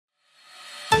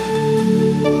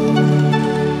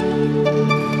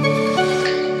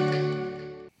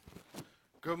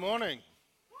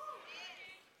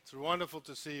wonderful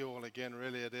to see you all again,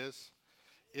 really it is.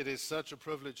 It is such a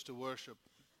privilege to worship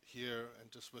here and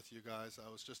just with you guys. I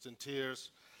was just in tears.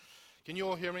 Can you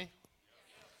all hear me?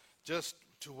 Just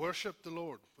to worship the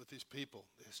Lord with these people,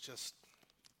 it's just,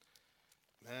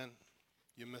 man,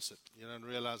 you miss it. You don't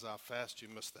realize how fast you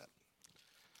miss that.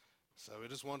 So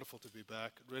it is wonderful to be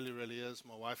back. It really, really is.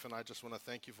 My wife and I just want to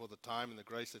thank you for the time and the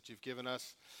grace that you've given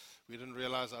us. We didn't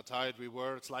realize how tired we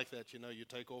were. It's like that, you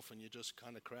take off and you just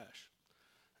kind of crash.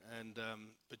 And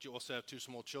but you also have two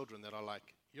small children that are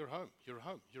like, you're home, you're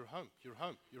home, you're home, you're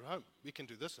home, you're home. We can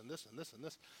do this and this and this and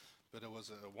this. But it was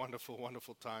a wonderful,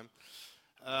 wonderful time.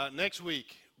 Next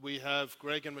week, we have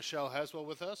Greg and Michelle Haswell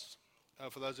with us,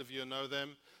 for those of you who know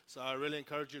them. So I really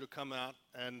encourage you to come out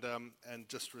and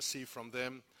just receive from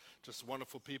them. Just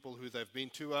wonderful people who they've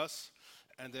been to us.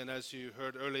 And then as you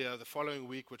heard earlier, the following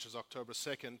week, which is October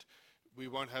 2nd, we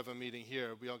won't have a meeting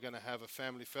here. We are going to have a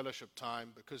family fellowship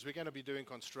time because we're going to be doing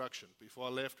construction. Before I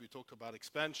left, we talked about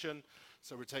expansion.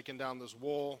 So we're taking down this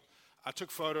wall. I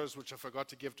took photos, which I forgot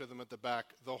to give to them at the back.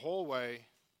 The hallway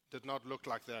did not look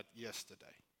like that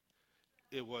yesterday.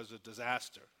 It was a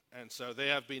disaster. And so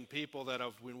there have been people that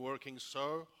have been working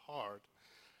so hard,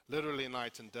 literally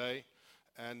night and day.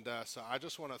 And so I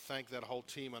just want to thank that whole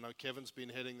team. I know Kevin's been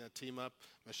heading that team up.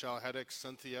 Michelle Haddock,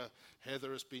 Cynthia,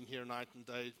 Heather has been here night and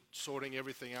day sorting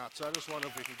everything out. So I just wonder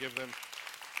if we can give them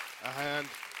a hand.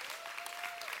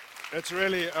 It's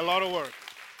really a lot of work.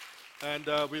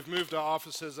 And we've moved our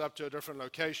offices up to a different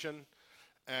location.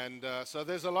 And so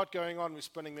there's a lot going on. We're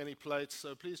spinning many plates.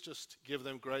 So please just give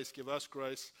them grace, give us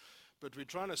grace. But we're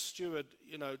trying to steward,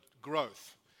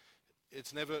 growth.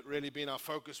 It's never really been our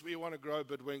focus. We want to grow,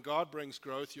 but when God brings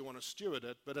growth, you want to steward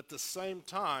it. But at the same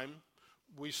time,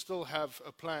 we still have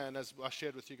a plan, as I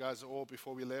shared with you guys all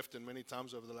before we left and many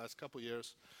times over the last couple of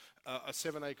years, a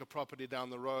 7-acre property down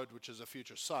the road, which is a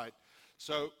future site.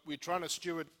 So we're trying to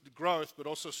steward growth, but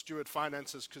also steward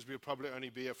finances because we'll probably only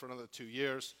be here for another 2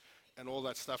 years, and all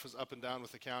that stuff is up and down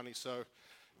with the county. So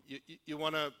you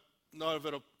want to not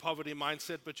have a poverty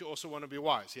mindset, but you also want to be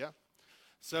wise, yeah?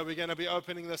 So we're going to be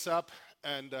opening this up,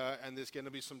 and there's going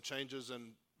to be some changes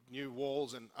and new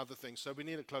walls and other things. So we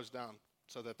need to close down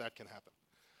so that can happen.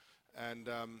 And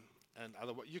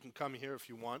otherwise, you can come here if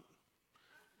you want.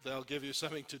 They'll give you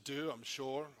something to do, I'm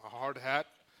sure. A hard hat.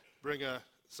 Bring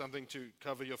something to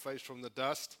cover your face from the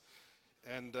dust.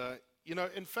 And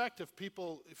in fact,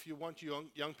 if you want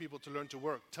young people to learn to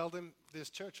work, tell them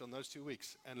there's church on those 2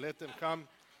 weeks, and let them come,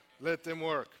 let them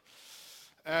work.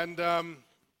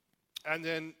 And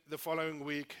then the following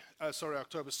week,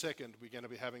 October 2nd, we're going to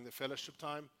be having the fellowship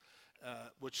time,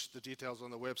 which the details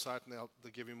on the website, and they'll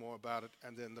give you more about it.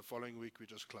 And then the following week, we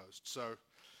just closed. So,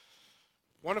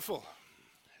 wonderful.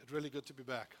 It's really good to be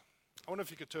back. I wonder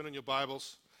if you could turn in your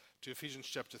Bibles to Ephesians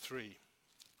chapter 3.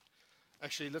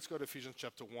 Actually, let's go to Ephesians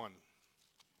chapter 1.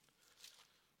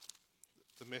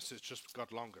 The message just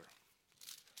got longer.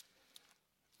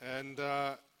 And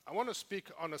I want to speak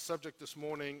on a subject this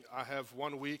morning. I have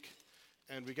 1 week.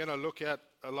 And we're going to look at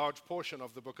a large portion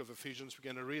of the book of Ephesians.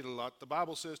 We're going to read a lot. The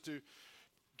Bible says to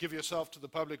give yourself to the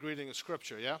public reading of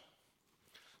Scripture, yeah?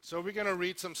 So we're going to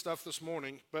read some stuff this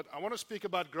morning, but I want to speak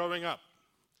about growing up.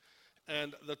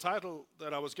 And the title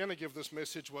that I was going to give this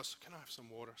message was, can I have some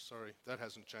water? Sorry, that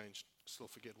hasn't changed. Still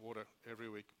forget water every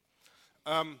week.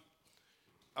 I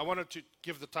wanted to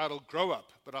give the title, Grow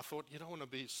Up, but I thought, you don't want to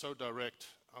be so direct.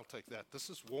 I'll take that. This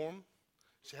is warm.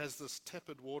 She has this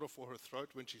tepid water for her throat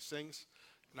when she sings.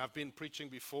 And I've been preaching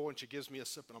before, and she gives me a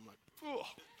sip, and I'm like, oh.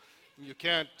 You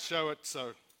can't show it,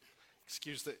 so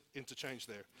excuse the interchange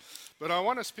there. But I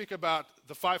want to speak about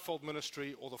the fivefold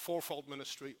ministry, or the fourfold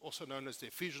ministry, also known as the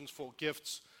Ephesians 4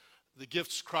 gifts, the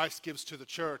gifts Christ gives to the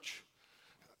church.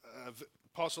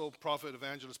 Apostle, prophet,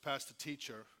 evangelist, pastor,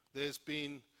 teacher. There's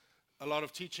been a lot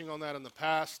of teaching on that in the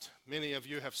past. Many of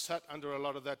you have sat under a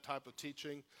lot of that type of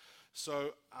teaching. So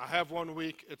I have 1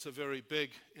 week. It's a very big,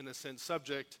 in a sense,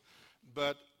 subject,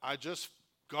 but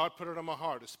God put it on my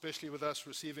heart, especially with us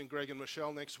receiving Greg and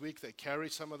Michelle next week. They carry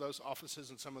some of those offices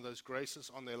and some of those graces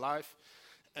on their life,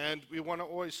 and we want to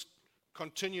always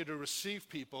continue to receive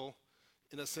people,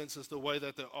 in a sense, as the way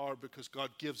that they are, because God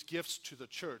gives gifts to the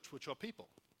church, which are people.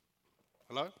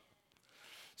 Hello?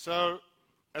 So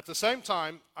at the same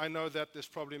time, I know that there's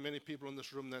probably many people in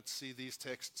this room that see these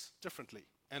texts differently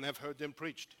and have heard them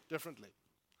preached differently.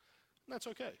 And that's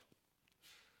okay.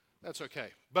 That's okay.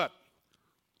 But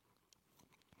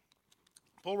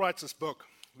Paul writes this book.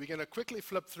 We're going to quickly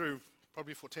flip through,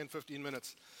 probably for 10, 15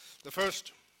 minutes, the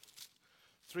first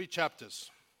 3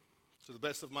 chapters to the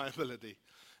best of my ability.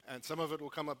 And some of it will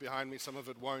come up behind me, some of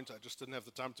it won't. I just didn't have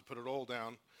the time to put it all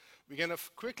down. We're going to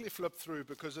quickly flip through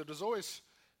because it is always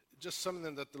just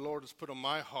something that the Lord has put on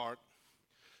my heart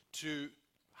to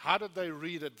how did they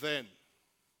read it then?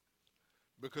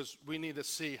 Because we need to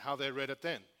see how they read it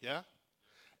then, yeah?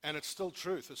 And it's still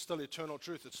truth. It's still eternal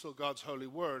truth. It's still God's holy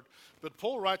word. But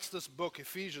Paul writes this book,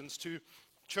 Ephesians, to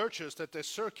churches that they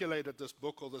circulated this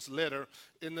book or this letter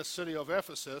in the city of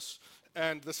Ephesus.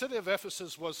 And the city of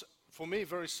Ephesus was, for me,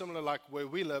 very similar like where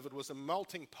we live. It was a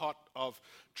melting pot of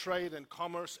trade and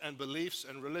commerce and beliefs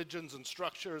and religions and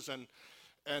structures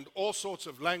and all sorts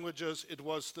of languages. It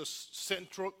was this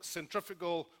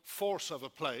centrifugal force of a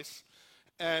place.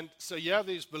 And so you have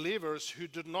these believers who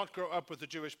did not grow up with a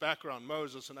Jewish background,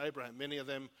 Moses and Abraham. Many of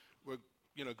them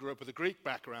grew up with a Greek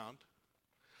background.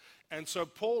 And so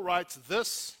Paul writes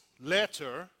this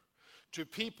letter to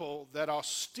people that are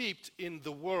steeped in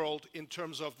the world in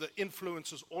terms of the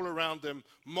influences all around them,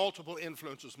 multiple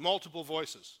influences, multiple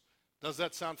voices. Does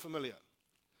that sound familiar?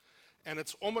 And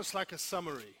it's almost like a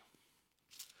summary.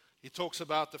 He talks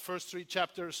about the first 3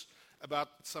 chapters, about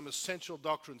some essential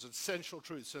doctrines, essential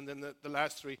truths, and then the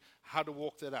last 3, how to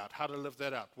walk that out, how to live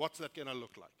that out. What's that going to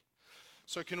look like?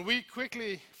 So can we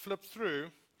quickly flip through?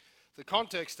 The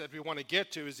context that we want to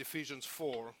get to is Ephesians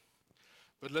 4,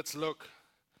 but let's look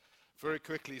very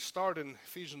quickly. Start in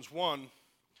Ephesians 1,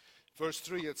 verse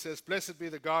 3. It says, "Blessed be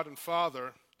the God and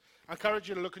Father." I encourage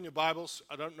you to look in your Bibles.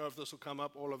 I don't know if this will come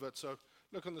up, all of it, so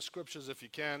look in the scriptures if you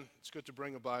can. It's good to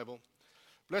bring a Bible.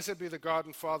 "Blessed be the God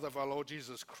and Father of our Lord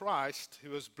Jesus Christ,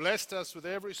 who has blessed us with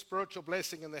every spiritual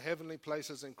blessing in the heavenly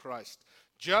places in Christ,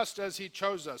 just as he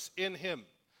chose us in him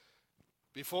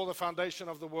before the foundation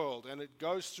of the world." And it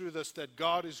goes through this, that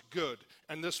God is good,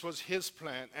 and this was his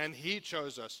plan, and he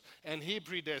chose us, and he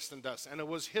predestined us, and it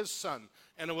was his Son,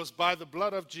 and it was by the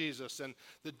blood of Jesus, and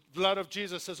the blood of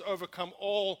Jesus has overcome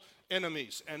all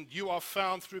enemies, and you are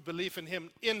found through belief in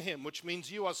him, which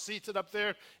means you are seated up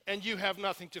there, and you have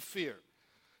nothing to fear.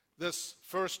 This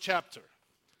first chapter,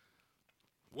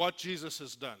 what Jesus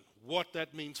has done, what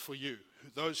that means for you,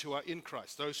 those who are in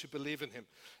Christ, those who believe in him.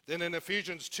 Then in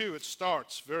Ephesians 2, it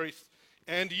starts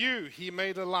and you he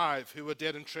made alive who were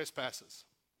dead in trespasses,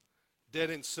 dead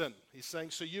in sin. He's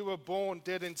saying, so you were born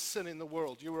dead in sin in the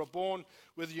world. You were born,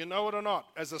 whether you know it or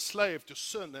not, as a slave to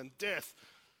sin and death.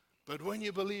 But when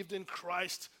you believed in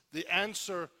Christ, the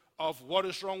answer of what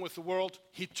is wrong with the world,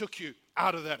 he took you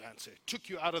out of that answer, took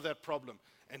you out of that problem,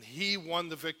 and he won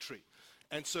the victory.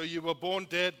 And so you were born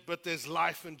dead, but there's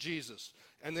life in Jesus.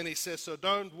 And then he says, so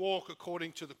don't walk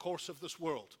according to the course of this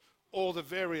world, all the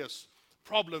various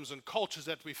problems and cultures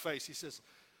that we face. He says,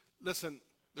 listen,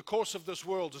 the course of this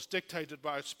world is dictated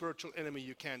by a spiritual enemy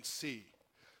you can't see.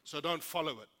 So don't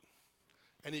follow it.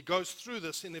 And he goes through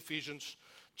this in Ephesians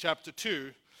chapter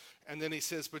 2. And then he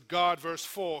says, but God, verse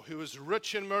 4, who is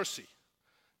rich in mercy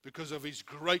because of his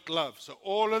great love. So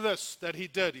all of this that he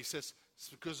did, he says, it's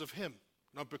because of him.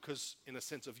 Not because, in a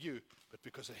sense, of you, but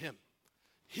because of him.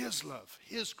 His love,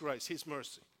 his grace, his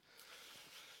mercy.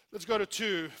 Let's go to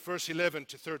 2, verse 11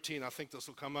 to 13. I think this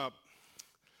will come up.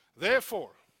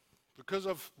 Therefore, because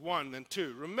of 1 and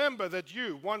 2, remember that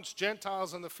you, once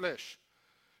Gentiles in the flesh,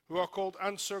 who are called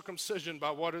uncircumcision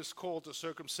by what is called the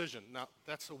circumcision. Now,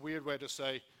 that's a weird way to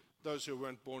say those who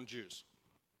weren't born Jews.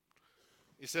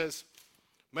 He says,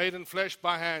 made in flesh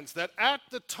by hands, that at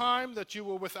the time that you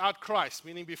were without Christ,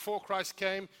 meaning before Christ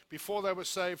came, before they were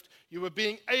saved, you were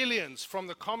being aliens from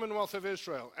the commonwealth of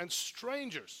Israel and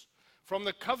strangers from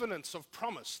the covenants of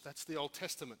promise, that's the Old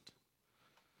Testament,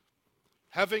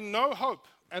 having no hope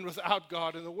and without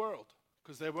God in the world,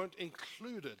 because they weren't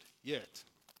included yet.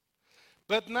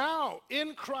 But now,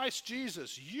 in Christ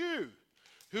Jesus, you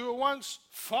who were once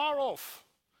far off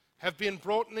have been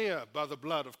brought near by the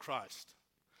blood of Christ.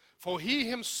 For he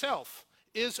himself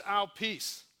is our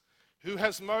peace, who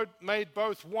has made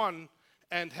both one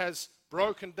and has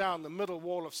broken down the middle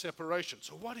wall of separation.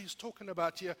 So what he's talking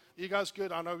about here, you guys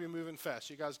good? I know we're moving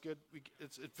fast. You guys good?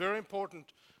 It's very important.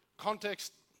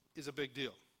 Context is a big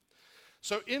deal.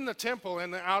 So in the temple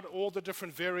and all the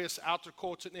different various outer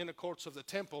courts and inner courts of the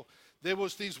temple, there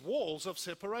was these walls of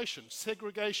separation,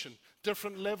 segregation,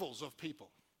 different levels of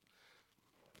people.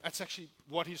 That's actually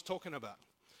what he's talking about.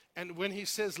 And when he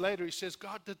says later, he says,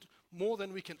 God did more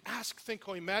than we can ask, think,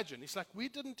 or imagine. He's like, we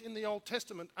didn't in the Old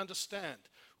Testament understand.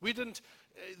 We didn't,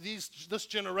 this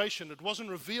generation, it wasn't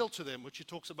revealed to them, which he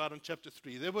talks about in chapter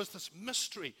 3. There was this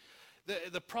mystery.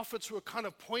 The prophets were kind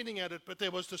of pointing at it, but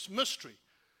there was this mystery.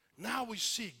 Now we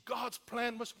see God's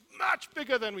plan was much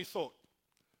bigger than we thought.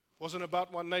 It wasn't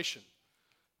about one nation.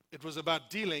 It was about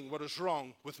dealing what is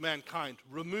wrong with mankind,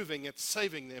 removing it,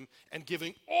 saving them, and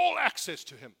giving all access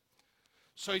to him.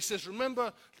 So he says,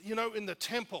 remember, in the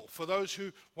temple, for those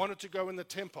who wanted to go in the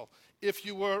temple, if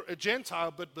you were a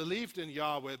Gentile but believed in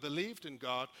Yahweh, believed in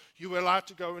God, you were allowed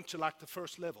to go into like the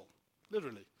first level,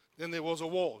 literally. Then there was a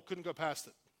wall, couldn't go past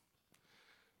it.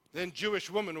 Then Jewish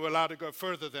women were allowed to go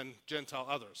further than Gentile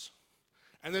others.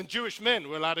 And then Jewish men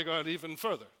were allowed to go even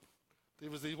further. There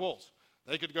was these walls.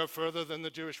 They could go further than the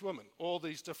Jewish woman, all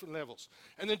these different levels.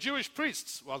 And the Jewish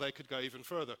priests, well, they could go even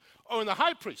further. Oh, and the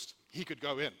high priest, he could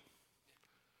go in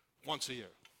once a year.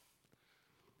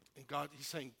 And he's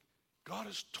saying, God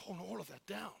has torn all of that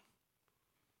down.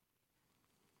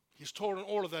 He's torn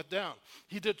all of that down.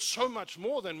 He did so much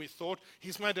more than we thought.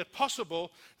 He's made it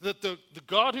possible that the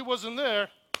God who was in there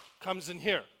comes in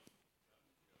here.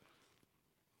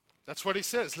 That's what he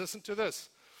says. Listen to this.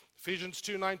 Ephesians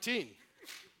 2:19.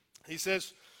 He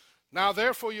says, now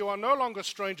therefore you are no longer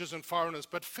strangers and foreigners,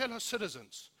 but fellow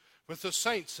citizens with the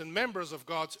saints and members of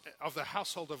the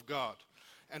household of God.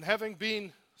 And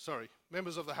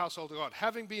members of the household of God,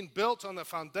 having been built on the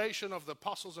foundation of the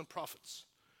apostles and prophets.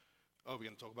 Oh, we're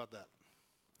going to talk about that.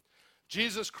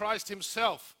 Jesus Christ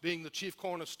himself being the chief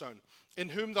cornerstone, in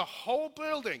whom the whole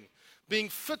building, being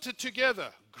fitted together,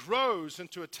 grows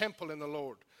into a temple in the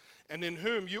Lord, and in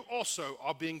whom you also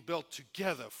are being built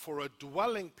together for a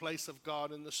dwelling place of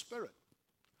God in the Spirit.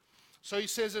 So he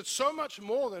says it's so much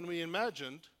more than we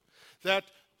imagined, that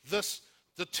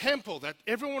the temple that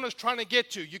everyone is trying to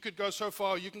get to, you could go so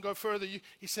far, you can go further.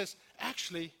 He says,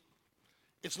 actually,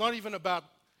 it's not even about,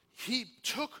 he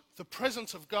took the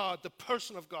presence of God, the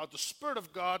person of God, the Spirit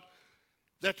of God,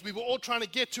 that we were all trying to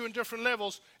get to in different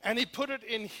levels, and he put it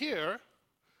in here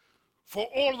for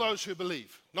all those who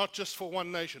believe, not just for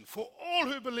one nation, for all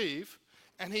who believe,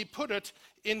 and he put it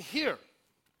in here,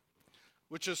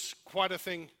 which is quite a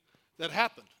thing that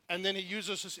happened. And then he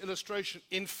uses this illustration.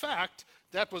 In fact,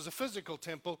 that was a physical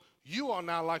temple. You are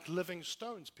now like living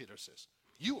stones, Peter says.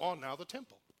 You are now the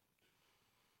temple.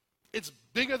 It's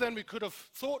bigger than we could have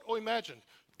thought or imagined.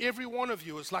 Every one of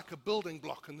you is like a building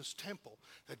block in this temple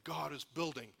that God is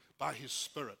building by his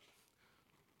Spirit.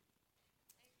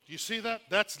 Do you see that?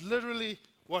 That's literally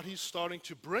what he's starting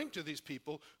to bring to these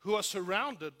people who are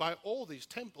surrounded by all these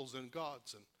temples and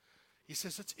gods. And he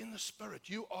says it's in the Spirit.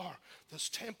 You are this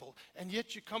temple, and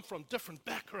yet you come from different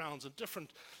backgrounds and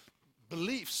different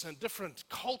beliefs and different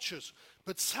cultures.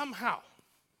 But somehow,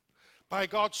 by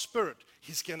God's Spirit,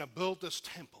 he's going to build this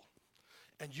temple,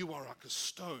 and you are like a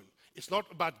stone. It's not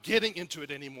about getting into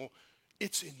it anymore.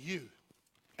 It's in you,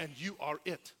 and you are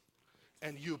it,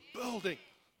 and you're building.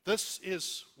 This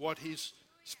is what he's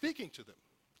speaking to them.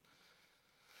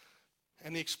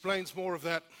 And he explains more of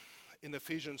that in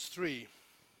Ephesians 3.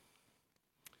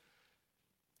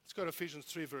 Let's go to Ephesians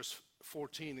 3, verse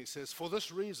 14. He says, for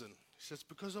this reason, he says,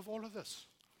 because of all of this,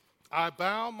 I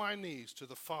bow my knees to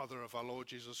the Father of our Lord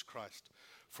Jesus Christ,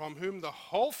 from whom the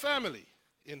whole family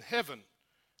in heaven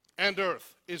and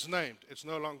earth is named. It's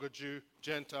no longer Jew,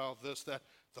 Gentile, this, that.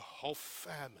 The whole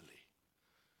family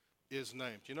is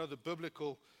named. You know, that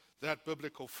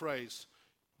biblical phrase,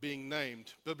 being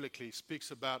named, biblically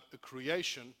speaks about a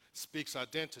creation, speaks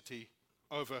identity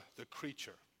over the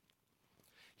creature.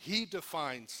 He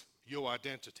defines your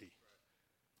identity,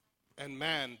 and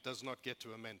man does not get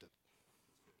to amend it.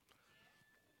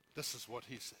 This is what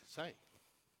he's saying.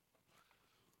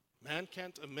 Man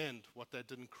can't amend what they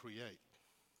didn't create.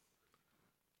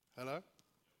 Hello?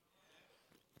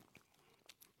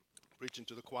 Preaching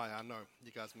to the choir, I know.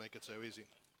 You guys make it so easy. It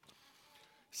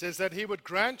says that he would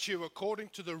grant you, according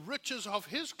to the riches of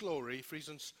his glory,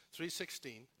 Ephesians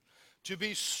 3:16, to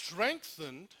be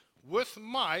strengthened with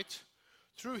might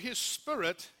through his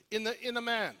Spirit in the inner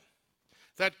man,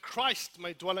 that Christ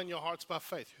may dwell in your hearts by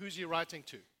faith. Who's he writing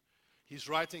to? He's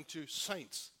writing to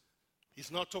saints. He's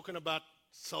not talking about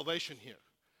salvation here.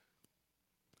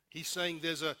 He's saying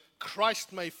there's a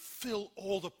Christ may fill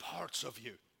all the parts of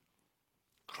you.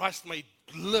 Christ may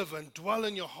live and dwell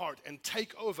in your heart and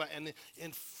take over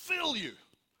and fill you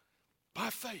by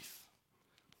faith.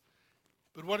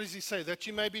 But what does he say? That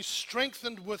you may be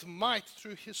strengthened with might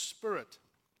through his Spirit.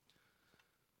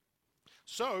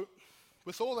 So,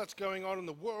 with all that's going on in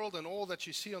the world and all that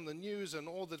you see on the news and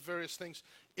all the various things,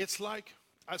 it's like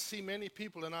I see many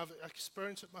people, and I've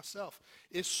experienced it myself.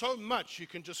 There's so much you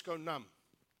can just go numb.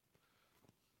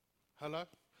 Hello?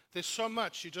 There's so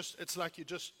much it's like you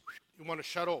want to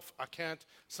shut off. I can't.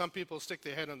 Some people stick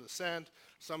their head in the sand.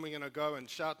 Some are going to go and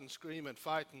shout and scream and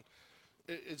fight. And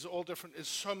it's all different. It's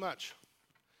so much.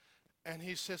 And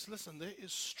he says, listen, there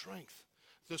is strength.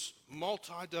 this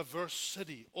multi-diverse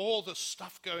city, all the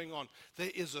stuff going on,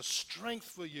 there is a strength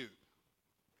for you.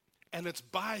 And it's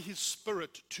by His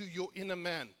Spirit to your inner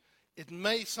man. It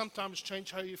may sometimes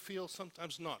change how you feel,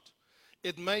 sometimes not.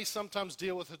 It may sometimes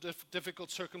deal with a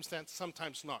difficult circumstance,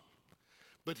 sometimes not.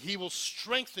 But He will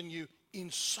strengthen you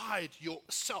inside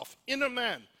yourself, inner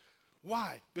man.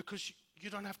 Why? Because you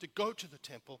don't have to go to the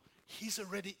temple. He's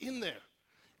already in there.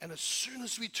 And as soon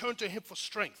as we turn to Him for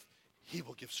strength, He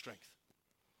will give strength.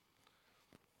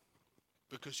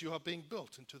 Because you are being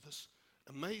built into this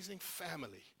amazing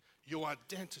family, your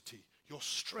identity, your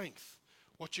strength,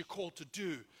 what you're called to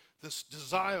do, this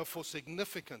desire for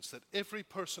significance, that every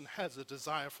person has a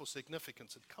desire for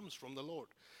significance. It comes from the Lord.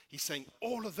 He's saying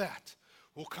all of that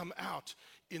will come out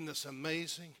in this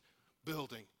amazing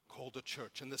building called the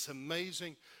church, and this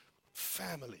amazing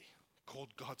family called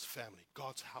God's family,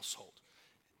 God's household,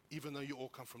 even though you all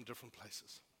come from different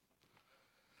places.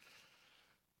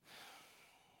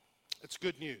 It's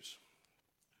good news.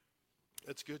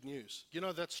 It's good news. You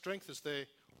know, that strength is there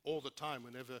all the time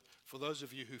whenever, for those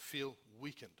of you who feel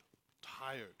weakened,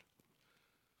 tired,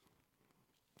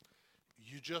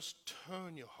 you just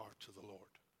turn your heart to the Lord.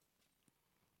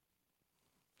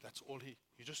 That's all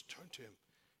you just turn to Him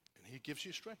and He gives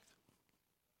you strength.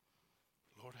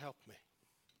 Lord, help me.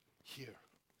 Here,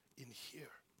 in here.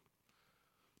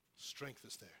 Strength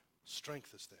is there.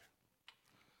 Strength is there.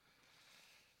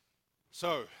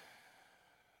 So,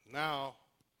 now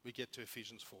we get to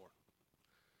Ephesians 4.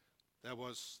 That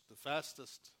was the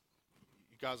fastest.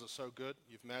 You guys are so good.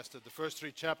 You've mastered the first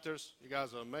 3 chapters. You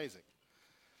guys are amazing.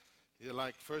 You're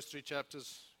like, first 3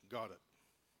 chapters, got it.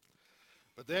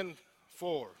 But then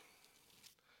 4,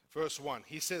 verse 1,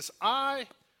 he says, I,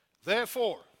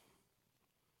 therefore.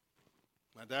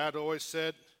 My dad always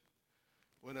said,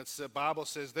 when the Bible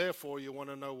says therefore, you want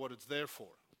to know what it's there for.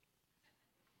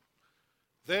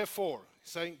 Therefore,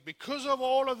 saying, because of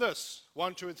all of this,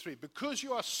 1, 2, and 3, because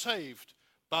you are saved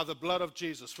by the blood of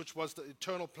Jesus, which was the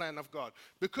eternal plan of God,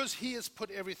 because He has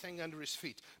put everything under His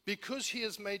feet, because He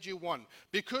has made you one,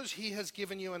 because He has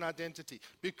given you an identity,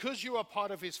 because you are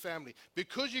part of His family,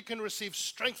 because you can receive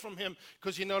strength from Him,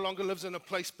 because He no longer lives in a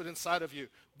place but inside of you.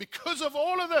 Because of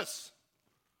all of this,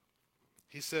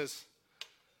 he says,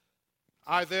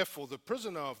 I therefore, the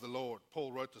prisoner of the Lord,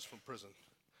 Paul wrote this from prison,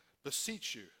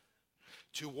 beseech you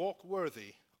to walk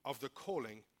worthy of the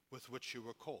calling with which you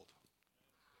were called.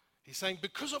 He's saying,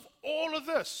 because of all of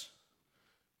this,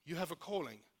 you have a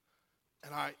calling.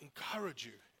 And I encourage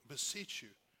you, beseech you,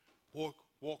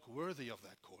 walk worthy of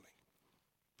that calling.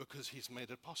 Because He's made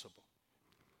it possible.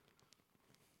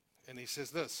 And he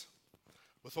says this,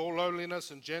 with all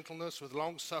lowliness and gentleness, with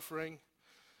long suffering,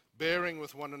 bearing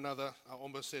with one another. I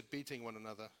almost said beating one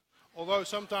another. Although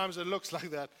sometimes it looks like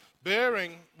that.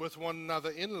 Bearing with one another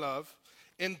in love,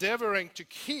 endeavoring to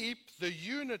keep the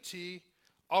unity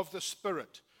of the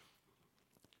Spirit.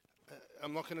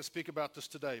 I'm not going to speak about this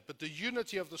today, but the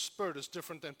unity of the Spirit is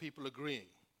different than people agreeing.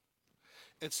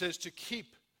 It says to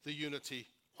keep the unity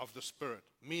of the Spirit,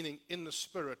 meaning in the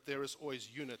Spirit there is always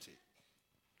unity.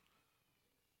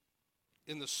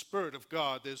 In the Spirit of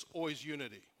God, there's always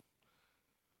unity.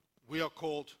 We are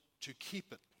called to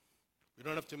keep it. We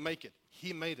don't have to make it.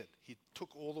 He made it. He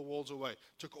took all the walls away,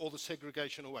 took all the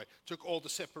segregation away, took all the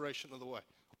separation of the way,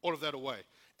 all of that away,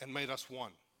 and made us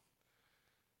one.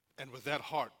 And with that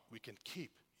heart, we can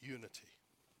keep unity.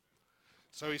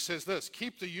 So he says this,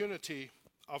 keep the unity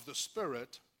of the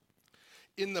Spirit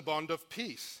in the bond of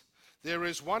peace. There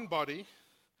is one body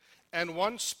and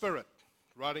one Spirit,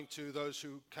 writing to those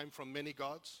who came from many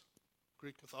gods,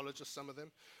 Greek mythologists, some of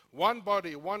them. One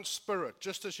body, one Spirit,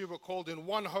 just as you were called in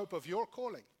one hope of your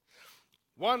calling.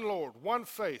 One Lord, one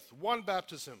faith, one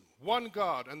baptism, one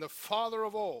God, and the Father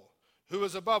of all, who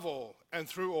is above all and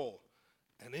through all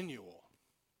and in you all.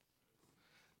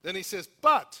 Then he says,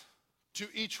 but to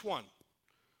each one.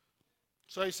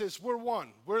 So he says, we're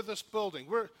one. We're this building.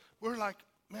 We're like,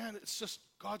 man, it's just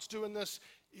God's doing this.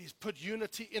 He's put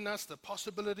unity in us, the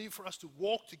possibility for us to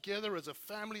walk together as a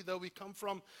family, though we come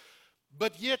from.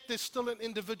 But yet there's still an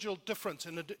individual difference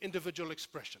and an individual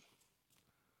expression.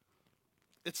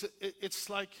 It's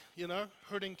like,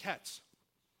 herding cats.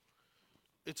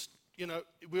 It's,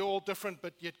 we're all different,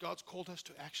 but yet God's called us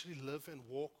to actually live and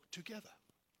walk together.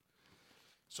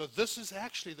 So this is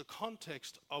actually the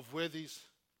context of where these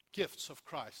gifts of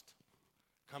Christ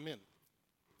come in.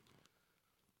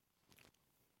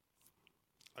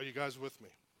 Are you guys with me?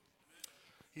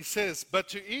 He says, but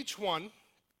to each one,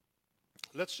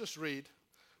 let's just read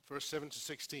verse 7 to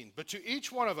 16. But to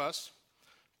each one of us,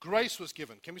 grace was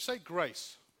given. Can we say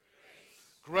grace?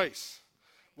 Grace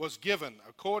was given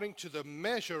according to the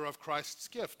measure of Christ's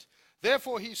gift.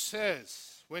 Therefore he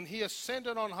says, when he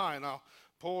ascended on high, now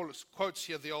Paul quotes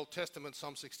here the Old Testament,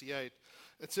 Psalm 68.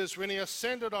 It says, when he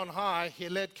ascended on high, he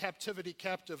led captivity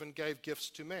captive and gave gifts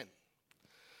to men.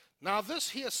 Now this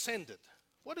he ascended,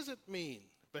 what does it mean?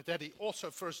 But that he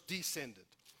also first descended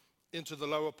into the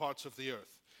lower parts of the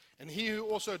earth. And he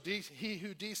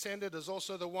who descended is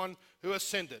also the one who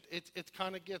ascended. It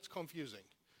kind of gets confusing.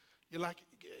 You're like,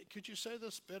 could you say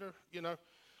this better?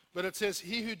 But it says,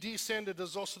 he who descended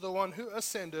is also the one who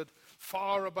ascended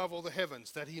far above all the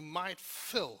heavens, that he might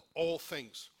fill all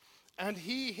things. And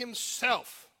he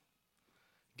himself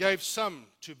gave some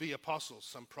to be apostles,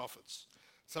 some prophets,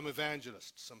 some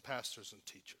evangelists, some pastors and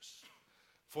teachers,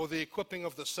 for the equipping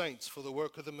of the saints, for the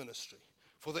work of the ministry,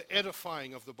 for the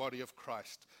edifying of the body of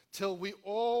Christ, till we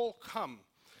all come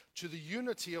to the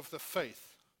unity of the faith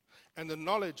and the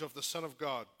knowledge of the Son of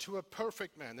God, to a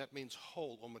perfect man, that means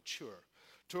whole or mature,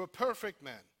 to a perfect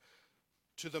man,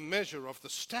 to the measure of the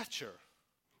stature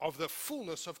of the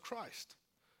fullness of Christ,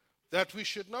 that we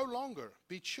should no longer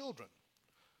be children,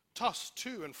 tossed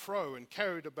to and fro and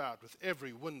carried about with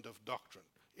every wind of doctrine,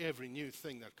 every new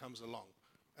thing that comes along.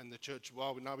 And the church,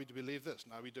 well, now we believe this,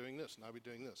 now we're doing this, now we're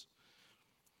doing this.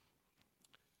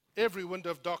 Every wind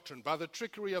of doctrine, by the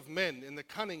trickery of men, in the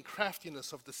cunning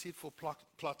craftiness of deceitful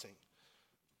plotting.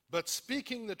 But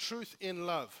speaking the truth in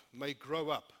love may grow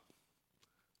up.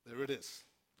 There it is.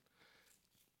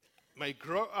 May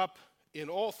grow up in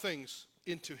all things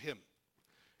into him,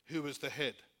 who is the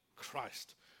head,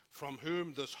 Christ, from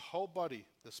whom this whole body,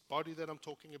 this body that I'm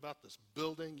talking about, this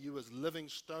building, you as living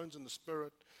stones in the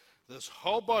Spirit, this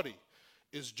whole body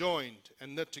is joined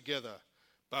and knit together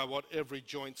by what every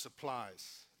joint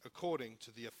supplies, according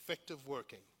to the effective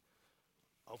working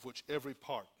of which every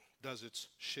part does its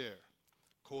share,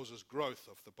 causes growth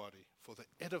of the body for the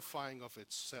edifying of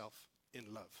itself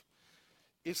in love.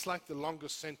 It's like the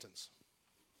longest sentence.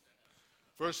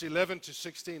 Verse 11 to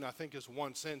 16, I think, is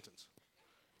one sentence.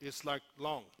 It's like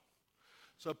long.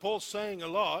 So Paul's saying a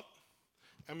lot,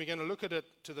 and we're going to look at it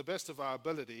to the best of our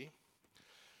ability.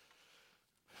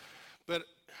 But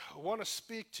I want to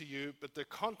speak to you, but the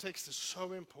context is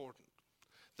so important.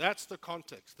 That's the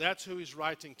context. That's who he's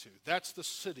writing to. That's the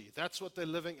city. That's what they're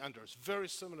living under. It's very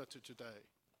similar to today.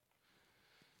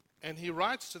 And he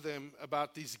writes to them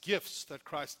about these gifts that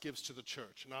Christ gives to the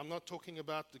church. Now, I'm not talking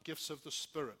about the gifts of the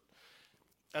Spirit.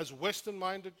 As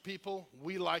Western-minded people,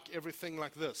 we like everything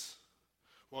like this.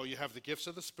 Well, you have the gifts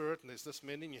of the Spirit, and there's this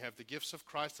many, and you have the gifts of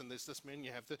Christ, and there's this many,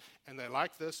 you have this, and they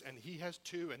like this, and he has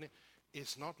two, and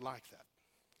it's not like that.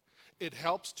 It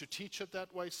helps to teach it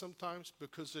that way sometimes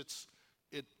because it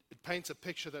paints a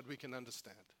picture that we can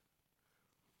understand.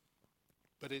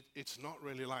 But it's not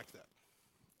really like that.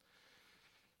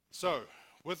 So,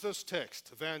 with this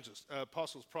text, evangelists,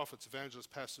 apostles, prophets, evangelists,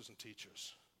 pastors, and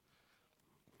teachers,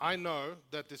 I know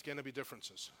that there's going to be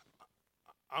differences.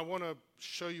 I want to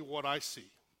show you what I see.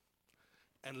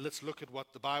 And let's look at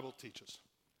what the Bible teaches.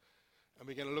 And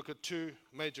we're going to look at two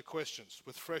major questions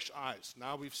with fresh eyes.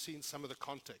 Now we've seen some of the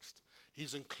context.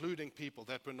 He's including people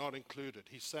that were not included.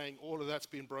 He's saying all of that's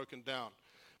been broken down.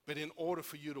 But in order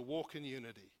for you to walk in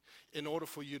unity, in order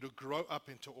for you to grow up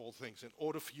into all things, in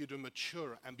order for you to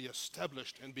mature and be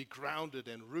established and be grounded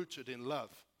and rooted in love,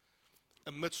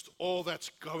 amidst all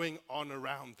that's going on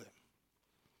around them,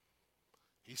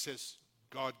 he says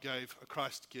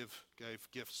Christ gave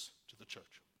gifts to the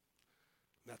church.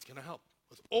 And that's going to help.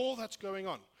 With all that's going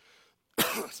on,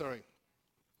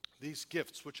 these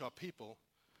gifts, which are people,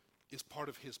 is part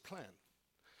of his plan.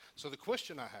 So the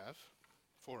question I have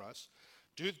for us,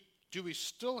 do we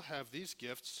still have these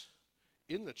gifts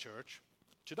in the church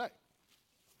today?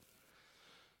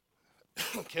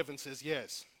 Kevin says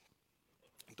yes.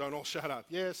 Don't all shout out,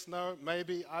 yes, no,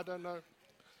 maybe, I don't know.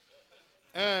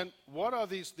 And what are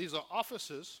these? These are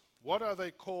offices. What are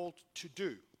they called to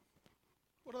do?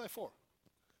 What are they for?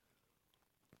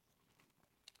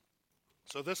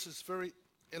 So this is very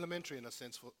elementary in a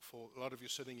sense for a lot of you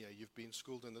sitting here. You've been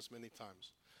schooled in this many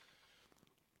times.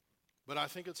 But I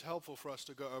think it's helpful for us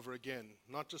to go over again,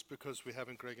 not just because we're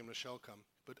having Greg and Michelle come,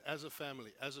 but as a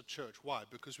family, as a church. Why?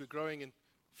 Because we're growing in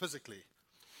physically.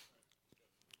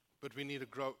 But we need to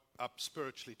grow up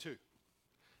spiritually too.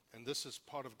 And this is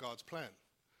part of God's plan.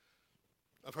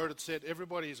 I've heard it said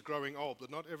everybody is growing old,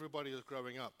 but not everybody is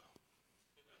growing up.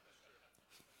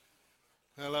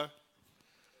 Hello?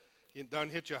 You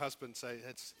don't hit your husband, say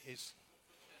he's.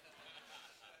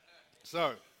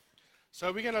 So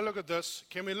we're going to look at this.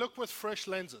 Can we look with fresh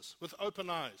lenses, with open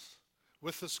eyes,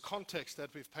 with this context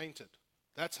that we've painted?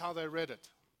 That's how they read it.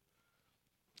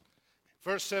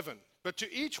 Verse 7, But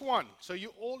to each one, so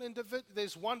you all individual,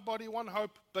 there's one body, one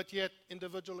hope, but yet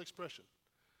individual expression.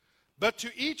 But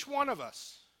to each one of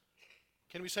us,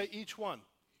 can we say each one?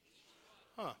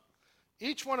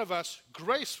 Each one of us,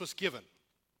 grace was given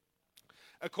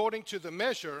according to the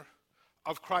measure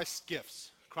of Christ's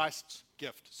gift.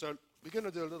 So we're going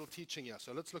to do a little teaching here.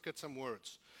 So let's look at some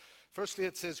words. Firstly,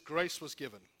 it says grace was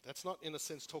given. That's not in a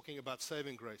sense talking about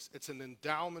saving grace. It's an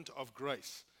endowment of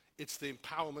grace. It's the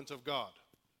empowerment of God.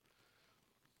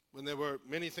 When there were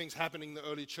many things happening in the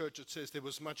early church, it says there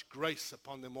was much grace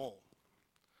upon them all.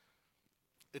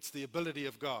 It's the ability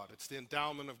of God. It's the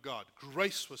endowment of God.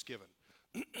 Grace was given.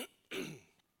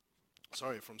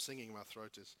 Sorry, from singing, my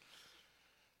throat is.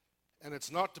 And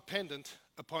it's not dependent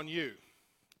upon you.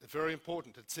 It's very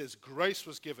important. It says grace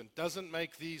was given. Doesn't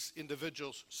make these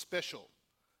individuals special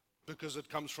because it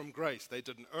comes from grace. They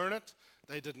didn't earn it.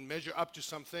 They didn't measure up to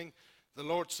something. The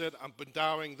Lord said, I'm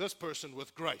endowing this person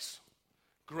with grace.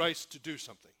 Grace to do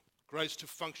something. Grace to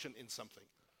function in something.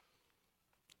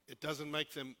 It doesn't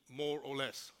make them more or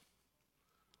less.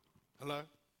 Hello?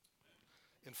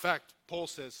 In fact, Paul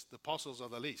says the apostles are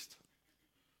the least.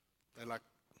 They're like,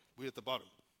 we're at the bottom.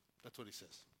 That's what he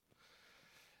says.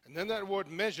 And then that word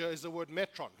measure is the word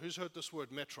metron. Who's heard this word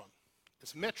metron?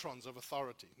 It's metrons of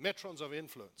authority, metrons of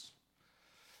influence.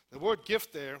 The word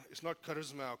gift there is not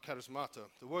charisma or charismata.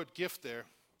 The word gift there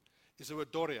is the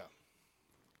word doria.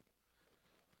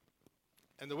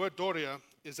 And the word doria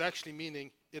is actually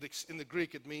meaning, in the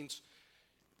Greek it means,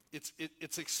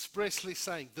 it's expressly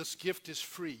saying this gift is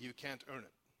free, you can't earn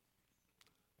it.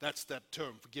 That's that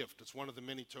term for gift. It's one of the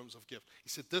many terms of gift. He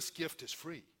said this gift is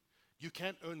free. You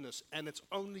can't earn this. And it's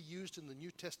only used in the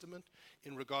New Testament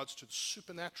in regards to the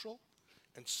supernatural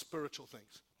and spiritual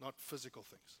things, not physical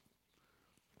things.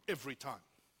 Every time.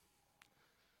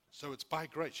 So it's by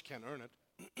grace. You can't earn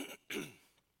it.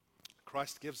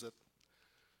 Christ gives it.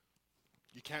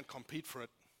 You can't compete for it.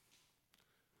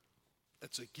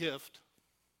 It's a gift.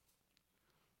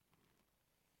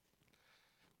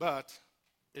 But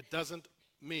it doesn't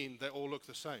mean they all look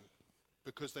the same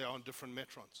because they are on different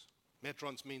metrons.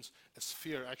 Metrons means a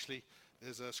sphere. Actually,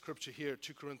 there's a scripture here,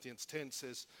 2 Corinthians 10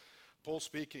 says, Paul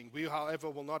speaking, we, however,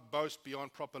 will not boast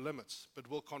beyond proper limits, but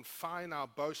will confine our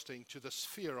boasting to the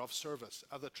sphere of service.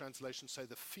 Other translations say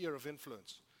the sphere of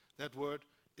influence. That word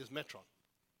is metron.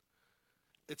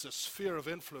 It's a sphere of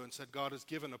influence that God has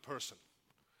given a person.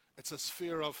 It's a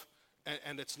sphere of,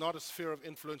 and it's not a sphere of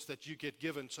influence that you get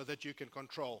given so that you can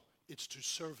control. It's to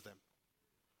serve them.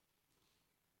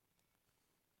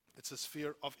 It's a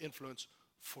sphere of influence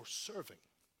for serving.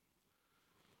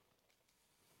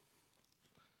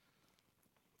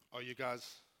 Are you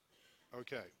guys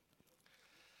okay?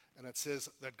 And it says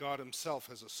that God himself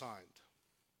has assigned.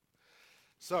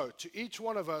 So, to each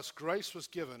one of us, grace was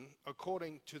given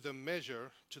according to the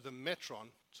measure, to the metron.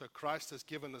 So Christ has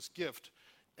given us gift,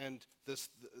 and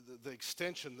the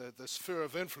extension, the sphere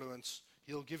of influence,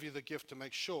 he'll give you the gift to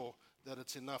make sure that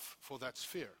it's enough for that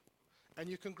sphere. And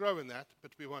you can grow in that,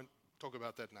 but we won't talk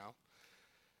about that now.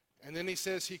 And then he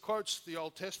says, he quotes the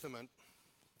Old Testament,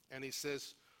 and he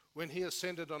says, when he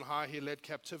ascended on high, he led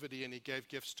captivity and he gave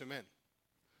gifts to men.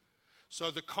 So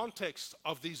the context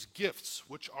of these gifts,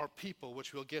 which are people,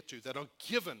 which we'll get to, that are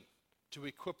given to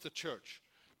equip the church,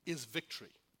 is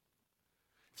victory.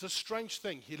 It's a strange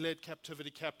thing. He led captivity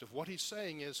captive. What he's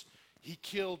saying is he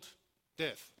killed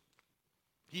death.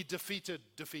 He defeated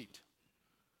defeat.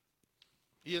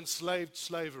 He enslaved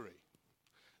slavery.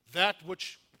 That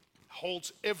which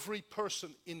holds every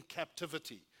person in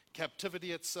captivity.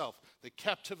 Captivity itself. The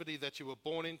captivity that you were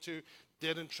born into,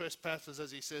 dead in trespasses, as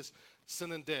he says,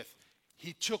 sin and death.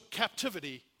 He took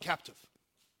captivity captive.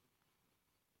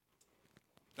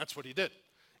 That's what he did.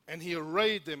 And he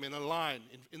arrayed them in a line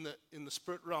in the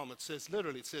spirit realm. It says,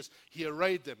 literally, it says, he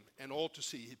arrayed them and all to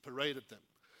see. He paraded them.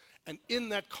 And in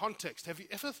that context,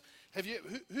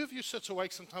 who of you sits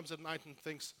awake sometimes at night and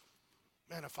thinks,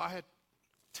 man, if I had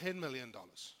 $10 million,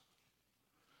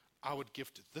 I would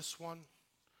give to this one,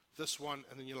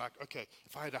 and then you're like, okay,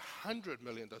 if I had $100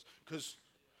 million, because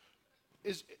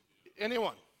is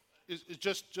anyone, is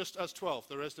just us 12,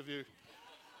 the rest of you,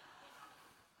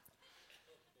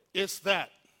 it's that.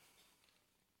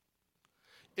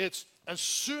 It's as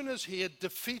soon as he had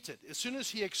defeated, as soon as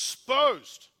he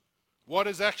exposed what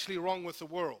is actually wrong with the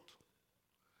world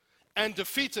and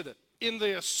defeated it in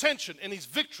the ascension, in his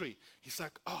victory, he's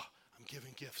like, oh, I'm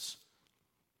giving gifts.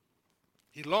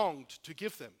 He longed to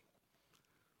give them.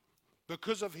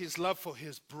 Because of his love for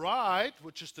his bride,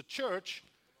 which is the church,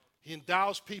 he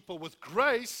endows people with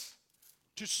grace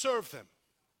to serve them.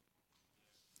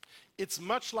 It's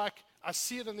much like, I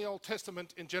see it in the Old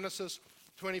Testament in Genesis,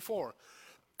 24.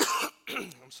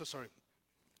 I'm so sorry.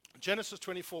 Genesis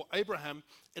 24, Abraham,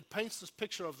 it paints this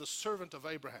picture of the servant of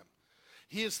Abraham.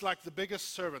 He is like the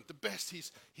biggest servant, the best.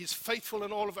 He's faithful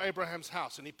in all of Abraham's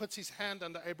house. And he puts his hand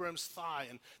under Abraham's thigh,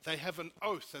 and they have an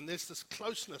oath, and there's this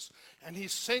closeness. And he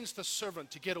sends the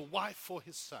servant to get a wife for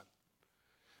his son.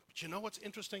 But you know what's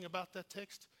interesting about that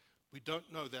text? We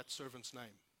don't know that servant's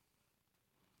name.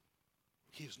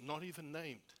 He's not even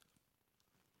named.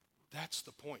 That's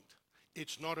the point.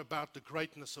 It's not about the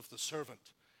greatness of the servant.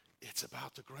 It's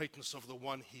about the greatness of the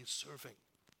one he's serving.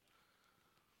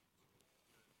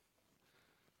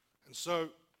 And so,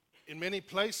 in many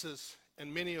places,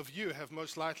 and many of you have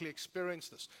most likely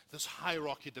experienced this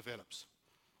hierarchy develops.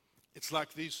 It's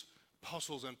like these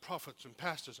apostles and prophets and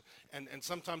pastors, and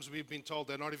sometimes we've been told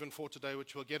they're not even for today,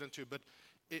 which we'll get into, but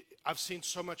I've seen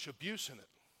so much abuse in it.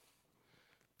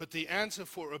 But the answer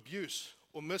for abuse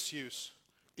or misuse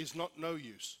is not no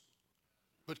use,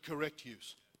 but correct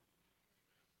use.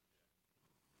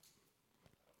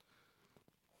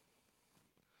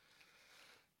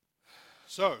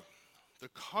 So, the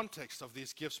context of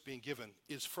these gifts being given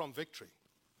is from victory.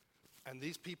 And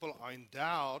these people are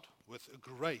endowed with a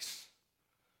grace.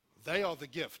 They are the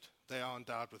gift. They are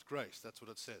endowed with grace. That's what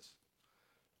it says.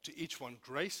 To each one,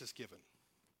 grace is given.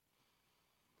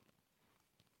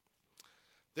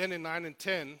 Then in 9 and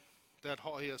 10, that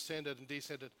how he ascended and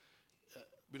descended,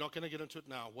 we're not going to get into it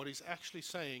now. What he's actually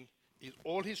saying is,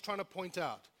 all he's trying to point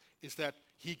out is that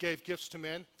he gave gifts to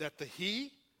men, that the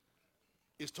he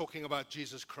is talking about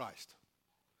Jesus Christ.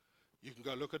 You can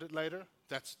go look at it later.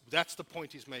 That's the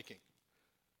point he's making.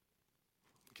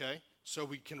 Okay? So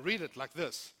we can read it like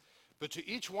this. But to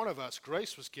each one of us,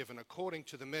 grace was given according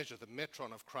to the measure, the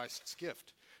metron of Christ's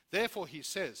gift. Therefore, he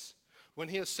says, when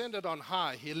he ascended on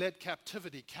high, he led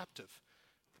captivity captive.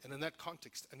 And in that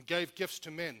context, and gave gifts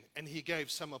to men. And he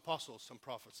gave some apostles, some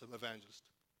prophets, some evangelists.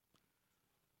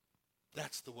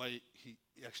 That's the way he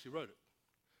actually wrote it.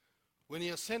 When he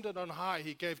ascended on high,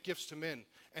 he gave gifts to men,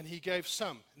 and he gave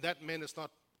some. That men is not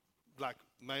like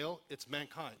male, it's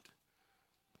mankind.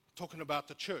 Talking about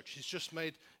the church. He's just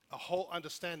made a whole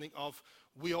understanding of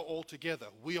we are all together.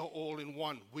 We are all in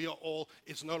one. We are all,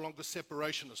 it's no longer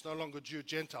separation. It's no longer Jew,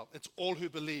 Gentile. It's all who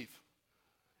believe.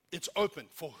 It's open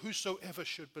for whosoever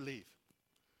should believe.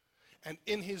 And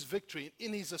in his victory,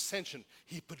 in his ascension,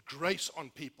 he put grace on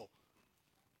people.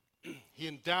 He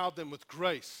endowed them with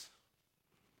grace.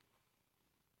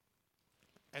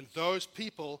 And those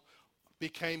people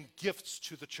became gifts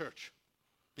to the church,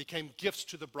 became gifts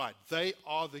to the bride. They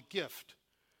are the gift,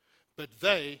 but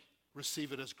they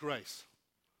receive it as grace.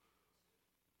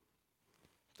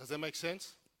 Does that make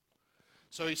sense?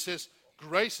 So he says,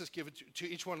 grace is given to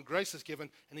each one, grace is given,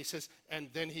 and he says, and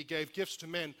then he gave gifts to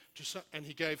men, and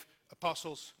he gave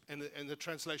apostles, and the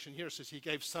translation here says he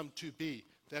gave some to be.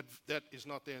 That is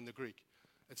not there in the Greek.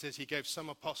 It says he gave some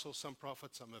apostles, some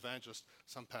prophets, some evangelists,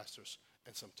 some pastors,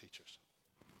 and some teachers.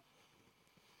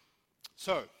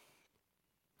 So,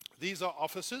 these are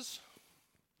offices.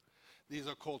 These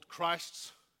are called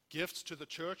Christ's gifts to the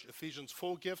church. Ephesians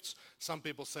 4 gifts. Some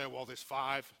people say, well, there's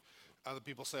 5. Other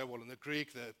people say, well, in the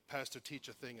Greek, the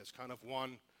pastor-teacher thing is kind of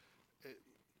one.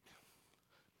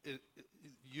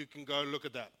 You can go look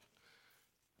at that.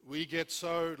 We get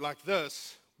so like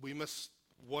this, we miss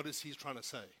what is he trying to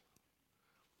say.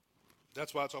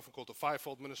 That's why it's often called the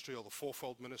fivefold ministry or the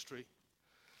fourfold ministry.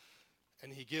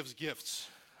 And he gives gifts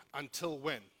until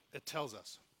when? It tells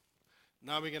us.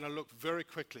 Now we're going to look very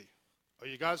quickly. Are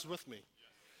you guys with me?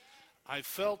 I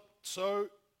felt so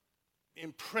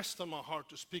impressed on my heart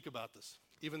to speak about this,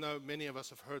 even though many of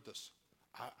us have heard this.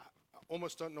 I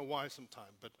almost don't know why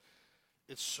sometimes, but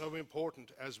it's so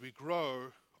important. As we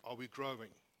grow, are we growing?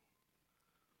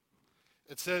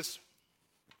 It says,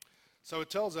 so it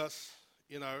tells us,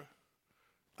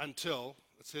 until,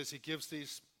 it says he gives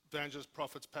these evangelists,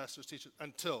 prophets, pastors, teachers,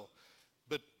 until.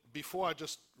 But before I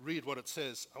just read what it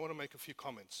says, I want to make a few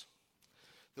comments.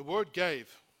 The word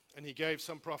gave, and he gave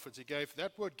some prophets,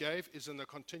 that word gave is in the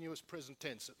continuous present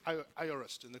tense,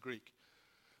 aorist in the Greek.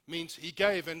 Means he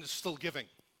gave and is still giving.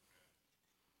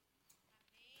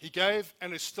 He gave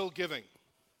and is still giving.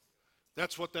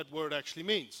 That's what that word actually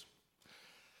means.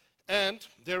 And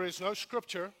there is no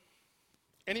scripture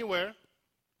anywhere.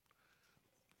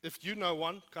 If you know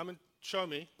one, come and show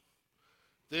me.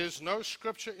 There's no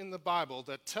scripture in the Bible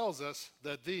that tells us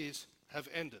that these have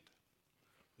ended.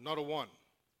 Not a one.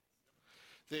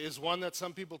 There is one that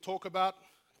some people talks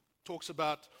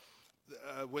about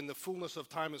when the fullness of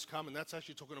time has come, and that's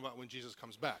actually talking about when Jesus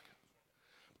comes back.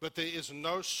 But there is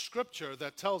no scripture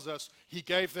that tells us he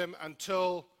gave them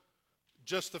until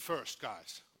just the first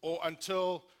guys, or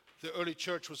until the early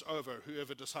church was over,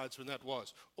 whoever decides when that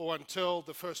was, or until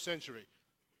the first century.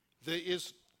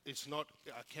 It's not,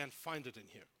 I can't find it in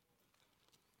here.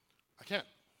 I can't.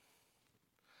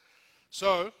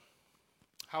 So,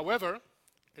 however,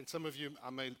 and some of you, I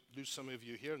may lose some of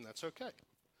you here, and that's okay.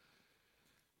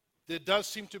 There does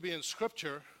seem to be in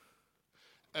Scripture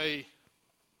a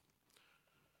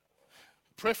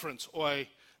preference or a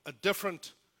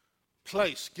different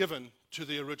place given to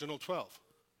the original 12.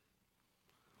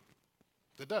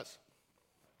 There does.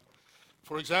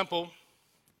 For example,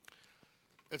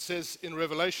 it says in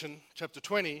Revelation chapter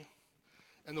 20,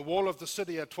 and the wall of the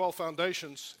city had 12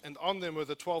 foundations, and on them were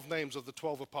the 12 names of the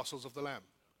 12 apostles of the Lamb.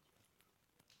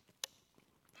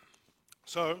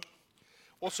 So,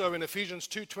 also in Ephesians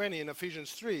 2:20 and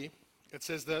Ephesians 3, it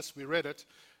says this, we read it,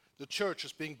 the church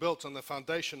is being built on the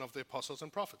foundation of the apostles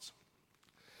and prophets.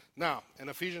 Now, in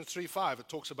Ephesians 3:5, it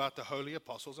talks about the holy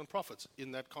apostles and prophets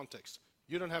in that context.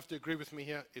 You don't have to agree with me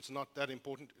here. It's not that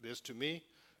important. It is to me.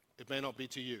 It may not be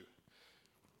to you.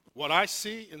 What I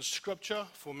see in Scripture,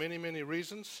 for many, many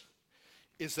reasons,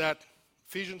 is that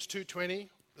Ephesians 2:20,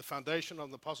 the foundation of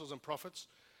the apostles and prophets,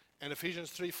 and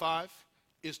Ephesians 3:5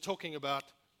 is talking about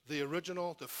the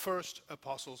original, the first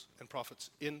apostles and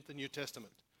prophets in the New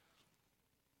Testament.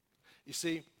 You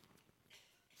see,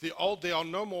 there are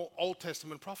no more Old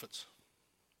Testament prophets.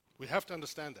 We have to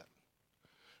understand that.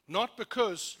 Not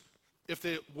because if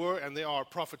there were and there are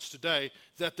prophets today,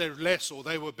 that they're less or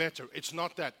they were better. It's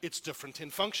not that. It's different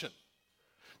in function.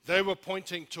 They were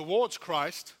pointing towards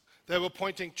Christ. They were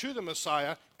pointing to the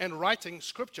Messiah and writing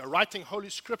Scripture, writing Holy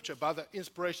Scripture by the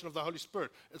inspiration of the Holy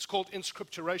Spirit. It's called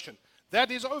inscripturation. That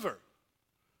is over.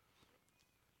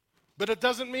 But it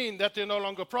doesn't mean that they're no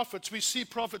longer prophets. We see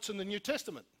prophets in the New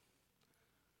Testament.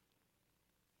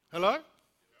 Hello?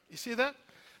 You see that?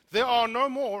 There are no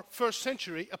more first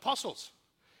century apostles.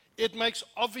 It makes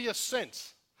obvious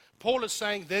sense. Paul is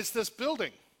saying there's this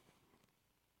building.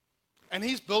 And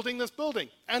he's building this building.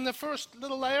 And the first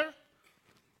little layer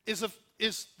is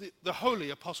the holy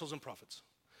apostles and prophets.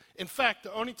 In fact,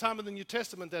 the only time in the New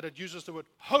Testament that it uses the word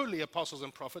holy apostles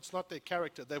and prophets, not their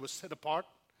character, they were set apart,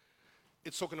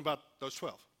 it's talking about those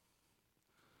 12.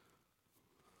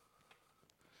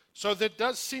 So there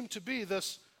does seem to be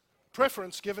this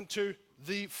preference given to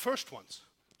the first ones.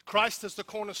 Christ is the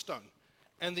cornerstone,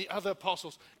 and the other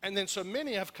apostles. And then so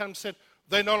many have come and said,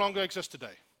 they no longer exist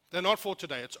today. They're not for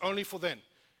today. It's only for then.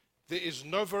 There is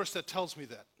no verse that tells me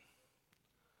that.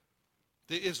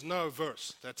 There is no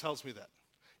verse that tells me that.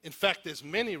 In fact, there's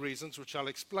many reasons, which I'll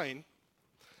explain,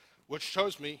 which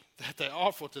shows me that they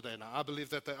are for today. Now, I believe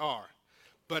that they are.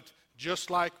 But just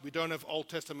like we don't have Old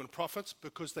Testament prophets,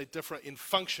 because they differ in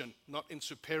function, not in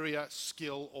superior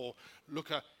skill or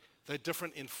looker, they're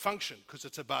different in function, because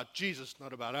it's about Jesus,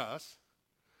 not about us.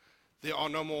 There are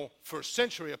no more first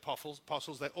century apostles.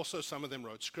 They also, some of them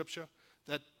wrote Scripture,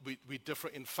 that we differ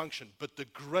in function. But the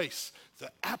grace,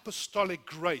 the apostolic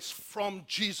grace from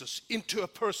Jesus into a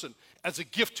person as a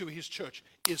gift to his church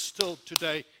is still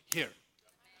today here.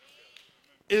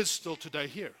 Is still today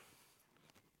here.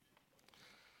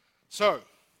 So,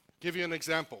 give you an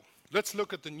example. Let's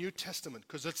look at the New Testament,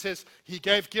 because it says he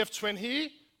gave gifts when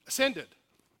he ascended.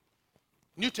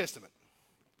 New Testament.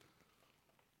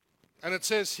 And it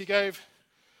says he gave,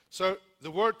 so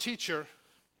the word teacher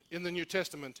in the New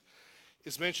Testament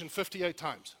is mentioned 58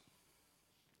 times.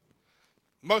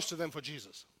 Most of them for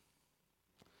Jesus.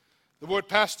 The word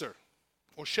pastor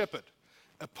or shepherd,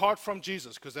 apart from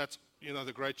Jesus, because that's,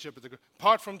 the great shepherd,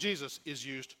 apart from Jesus is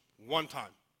used one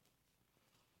time.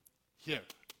 Here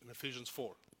in Ephesians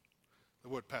 4, the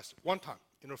word pastor, one time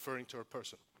in referring to a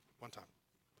person, one time.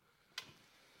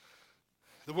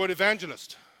 The word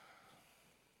evangelist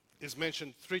is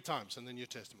mentioned 3 times in the New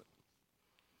Testament.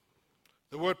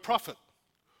 The word prophet,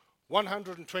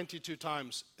 122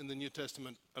 times in the New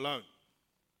Testament alone.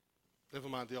 Never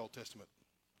mind the Old Testament.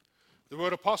 The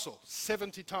word apostle,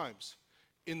 70 times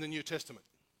in the New Testament.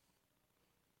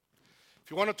 If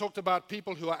you want to talk about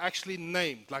people who are actually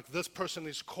named, like this person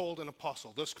is called an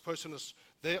apostle, this person is,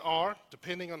 they are,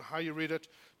 depending on how you read it,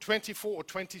 24 or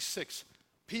 26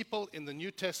 people in the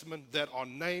New Testament that are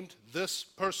named, this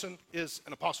person is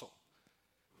an apostle.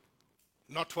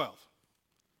 Not 12.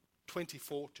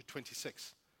 24 to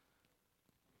 26.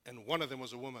 And one of them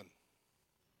was a woman.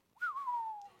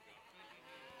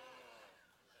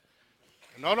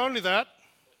 And not only that,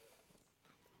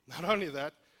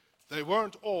 they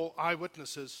weren't all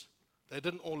eyewitnesses. They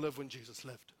didn't all live when Jesus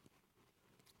lived.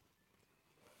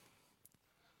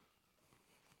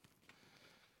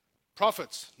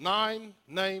 Prophets, 9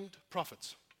 named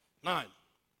prophets. 9.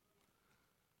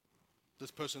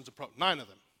 This person's a prophet. 9 of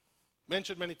them.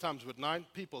 Mentioned many times, with 9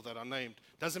 people that are named.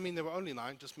 Doesn't mean there were only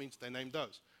 9, just means they named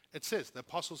those. It says the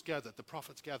apostles gathered, the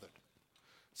prophets gathered.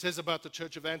 It says about the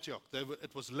church of Antioch,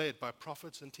 it was led by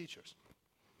prophets and teachers.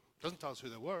 Doesn't tell us who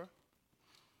they were.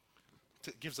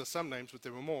 It gives us some names, but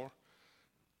there were more.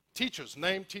 Teachers,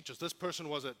 named teachers. This person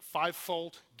was a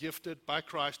 5-fold gifted by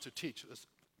Christ to teach.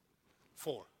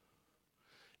 4.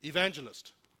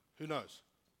 Evangelist. Who knows?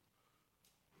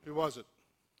 Who was it?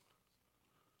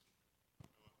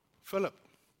 Philip.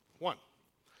 1.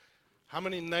 How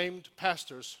many named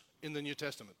pastors in the New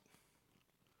Testament?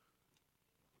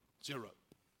 0.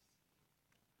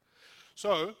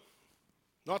 So,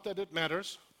 not that it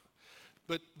matters,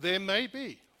 but there may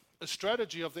be a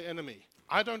strategy of the enemy.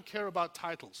 I don't care about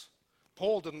titles.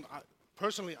 Paul didn't.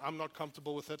 Personally, I'm not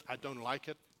comfortable with it. I don't like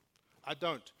it. I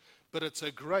don't. But it's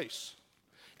a grace.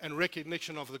 And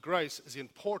recognition of the grace is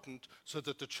important so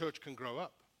that the church can grow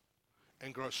up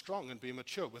and grow strong and be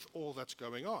mature with all that's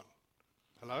going on.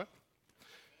 Hello?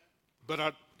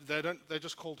 But they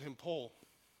just called him Paul.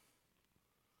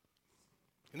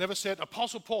 He never said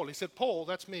Apostle Paul. He said, Paul,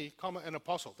 that's me, comma, an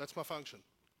apostle. That's my function.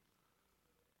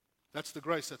 That's the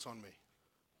grace that's on me.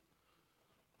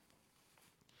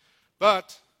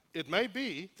 But it may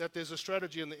be that there's a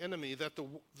strategy in the enemy that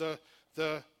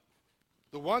the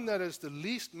one that is the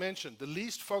least mentioned, the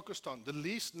least focused on, the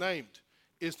least named,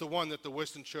 is the one that the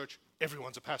Western church,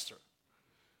 everyone's a pastor.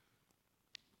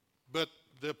 But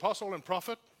the apostle and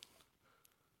prophet,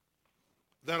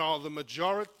 that are the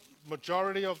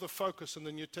majority of the focus in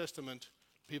the New Testament,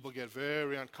 people get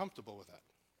very uncomfortable with that.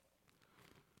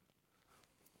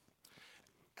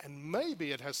 And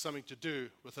maybe it has something to do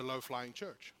with a low-flying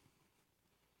church.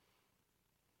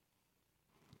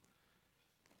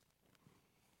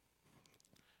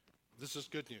 This is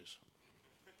good news.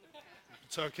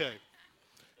 It's okay.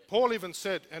 Paul even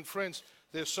said, and friends,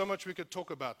 there's so much we could talk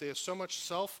about. There's so much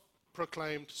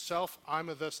self-proclaimed, I'm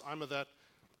a this, I'm a that.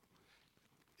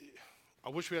 I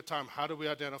wish we had time. How do we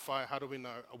identify? How do we know?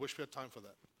 I wish we had time for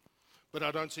that. But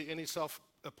I don't see any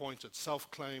self-appointed,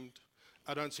 self-claimed.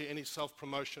 I don't see any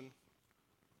self-promotion.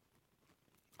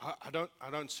 I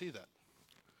don't see that.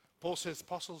 Paul says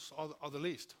apostles are the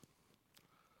least.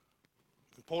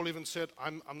 And Paul even said,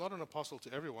 I'm not an apostle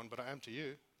to everyone, but I am to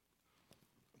you.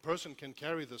 A person can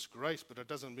carry this grace, but it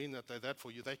doesn't mean that they're that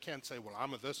for you. They can't say, well,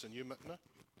 I'm a this and you... No.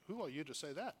 Who are you to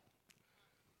say that?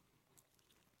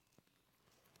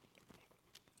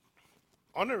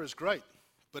 Honor is great,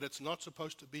 but it's not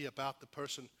supposed to be about the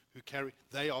person who carry.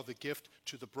 They are the gift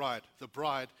to the bride. The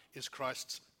bride is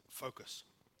Christ's focus.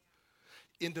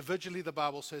 Individually, the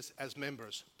Bible says, as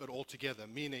members, but all together,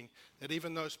 meaning that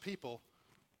even those people,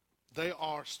 they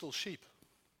are still sheep.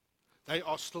 They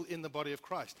are still in the body of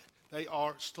Christ. They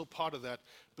are still part of that,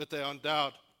 but they are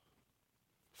endowed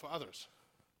for others.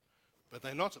 But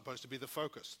they're not supposed to be the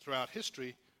focus. Throughout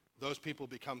history, those people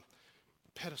become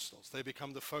pedestals. They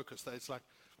become the focus. It's like,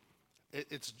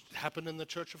 it's happened in the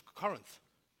church of Corinth.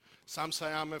 Some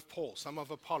say I'm of Paul, some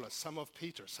of Apollos, some of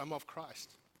Peter, some of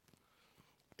Christ.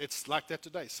 It's like that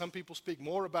today. Some people speak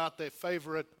more about their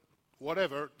favorite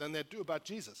whatever than they do about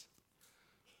Jesus.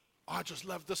 I just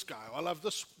love this guy, or I love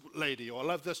this lady, or I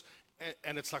love this.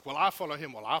 And it's like, well, I follow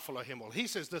him, well, I follow him. Well, he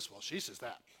says this, well, she says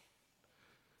that.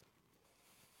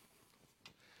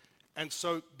 And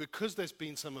so because there's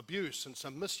been some abuse and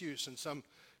some misuse and some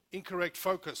incorrect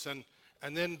focus, and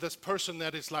then this person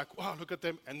that is like, wow, look at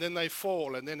them, and then they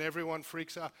fall, and then everyone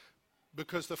freaks out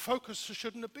because the focus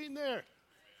shouldn't have been there.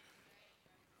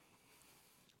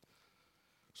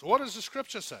 So what does the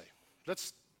scripture say?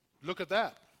 Let's look at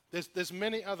that. There's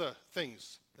many other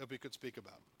things that we could speak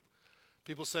about.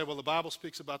 People say, well, the Bible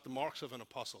speaks about the marks of an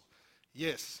apostle.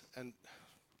 Yes,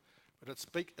 but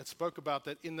it spoke about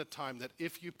that in the time that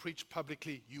if you preach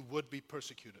publicly, you would be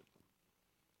persecuted.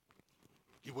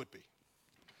 You would be.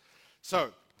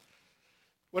 So,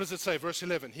 what does it say? Verse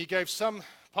 11, he gave some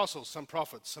apostles, some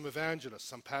prophets, some evangelists,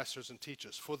 some pastors and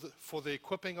teachers for the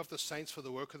equipping of the saints for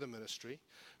the work of the ministry,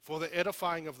 for the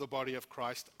edifying of the body of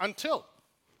Christ, until,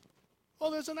 well,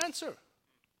 there's an answer.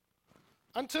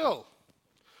 Until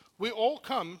we all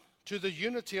come to the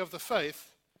unity of the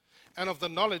faith and of the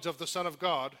knowledge of the Son of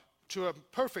God, to a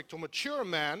perfect or mature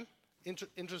man.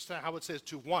 Interesting how it says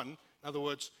to one. In other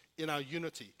words, in our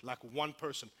unity, like one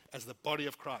person, as the body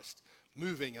of Christ,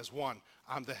 moving as one.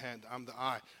 I'm the hand, I'm the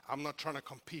eye. I'm not trying to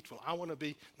compete. Well, I want to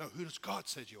be, no, who does God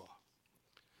say you are?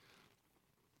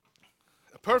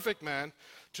 A perfect man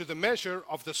to the measure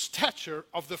of the stature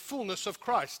of the fullness of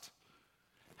Christ.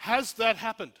 Has that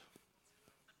happened?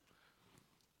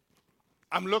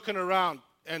 I'm looking around,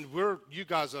 and you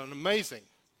guys are amazing,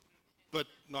 but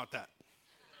not that.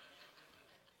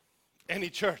 any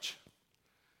church.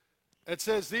 It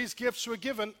says these gifts were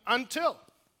given until.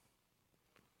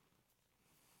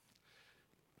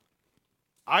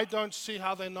 I don't see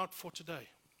how they're not for today.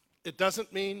 It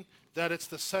doesn't mean that it's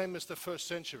the same as the first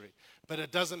century, but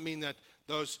it doesn't mean that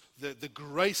the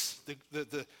grace,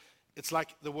 it's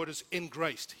like the word is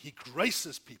engraced. He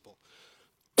graces people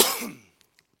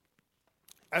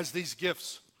as these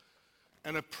gifts.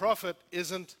 And a prophet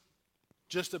isn't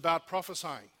just about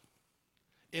prophesying.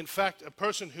 In fact, a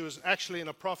person who is actually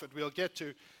a prophet, we'll get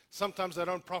to, sometimes they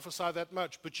don't prophesy that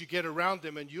much, but you get around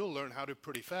them and you'll learn how to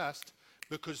pretty fast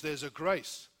because there's a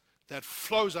grace that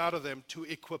flows out of them to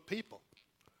equip people.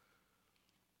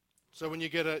 So when you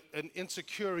get an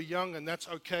insecure young, and that's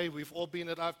okay, we've all been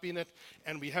it, I've been it,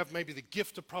 and we have maybe the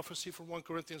gift of prophecy from 1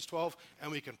 Corinthians 12,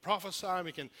 and we can prophesy,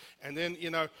 and then,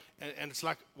 and it's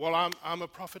like, well, I'm a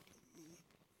prophet.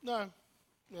 No,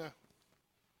 yeah.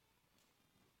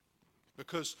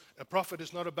 Because a prophet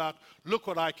is not about, look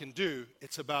what I can do.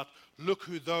 It's about, look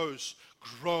who those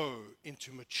grow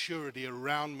into maturity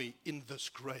around me in this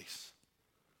grace.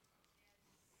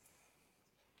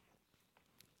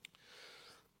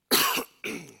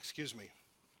 Excuse me.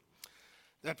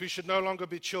 That we should no longer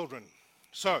be children.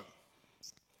 So,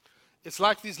 it's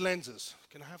like these lenses.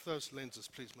 Can I have those lenses,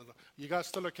 please? You guys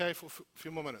still okay for a few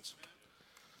more minutes?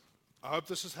 I hope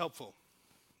this is helpful.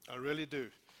 I really do.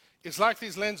 It's like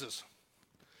these lenses.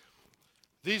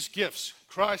 These gifts,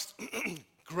 Christ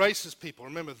graces people.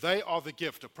 Remember, they are the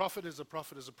gift. A prophet is a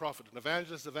prophet is a prophet. An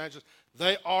evangelist is an evangelist.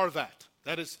 They are that.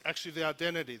 That is actually their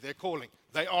identity, their calling.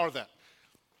 They are that.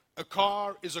 A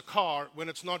car is a car. When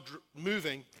it's not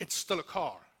moving, it's still a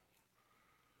car.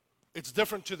 It's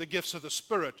different to the gifts of the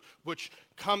Spirit, which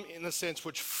come in a sense,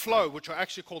 which flow, which are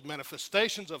actually called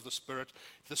manifestations of the Spirit.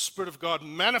 The Spirit of God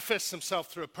manifests himself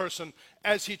through a person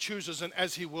as he chooses and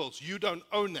as he wills. You don't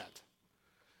own that.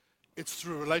 It's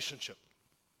through relationship.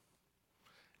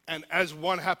 And as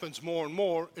one happens more and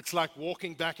more, it's like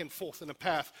walking back and forth in a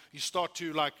path. You start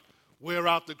to like wear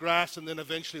out the grass and then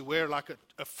eventually wear like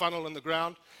a funnel in the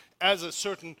ground. As a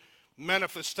certain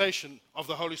manifestation of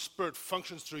the Holy Spirit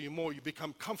functions through you more, you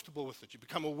become comfortable with it. You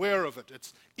become aware of it.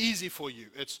 It's easy for you.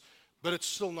 But it's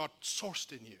still not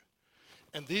sourced in you.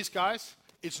 And these guys,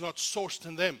 it's not sourced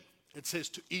in them. It says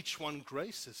to each one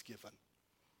grace is given.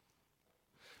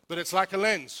 But it's like a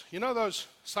lens. You know those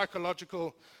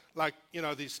psychological, like,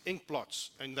 these ink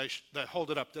blots, and they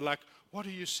hold it up. They're like, what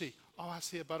do you see? Oh, I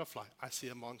see a butterfly. I see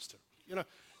a monster.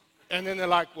 And then they're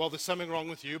like, well, there's something wrong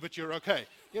with you, but you're okay.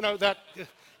 That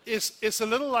it's a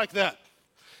little like that.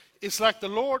 It's like the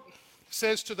Lord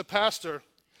says to the pastor,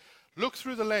 look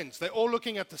through the lens. They're all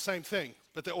looking at the same thing,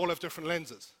 but they all have different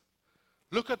lenses.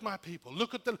 Look at my people.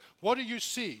 Look at them. What do you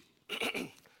see?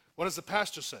 What does the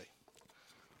pastor say?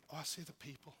 Oh, I see the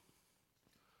people.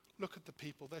 Look at the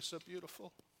people. They're so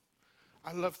beautiful.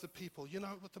 I love the people. You know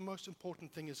what the most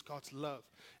important thing is? God's love.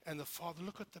 And the Father,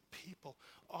 look at the people.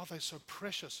 Oh, they're so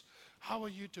precious. How are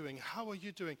you doing? How are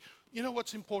you doing? You know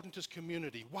what's important is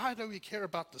community. Why do we care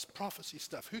about this prophecy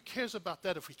stuff? Who cares about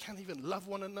that if we can't even love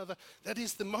one another? That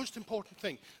is the most important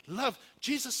thing. Love.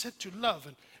 Jesus said to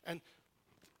love, and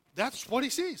that's what he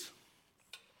sees.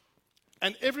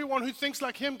 And everyone who thinks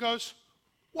like him goes,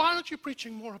 why aren't you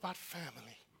preaching more about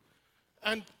family?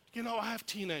 And I have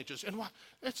teenagers, and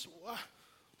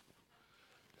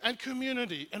and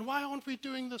community, and why aren't we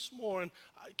doing this more? And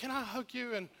can I hug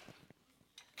you? And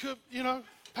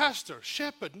pastor,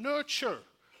 shepherd, nurture.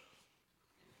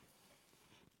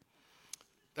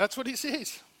 That's what he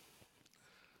says.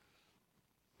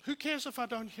 Who cares if I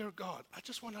don't hear God? I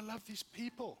just want to love these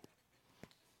people.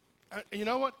 And you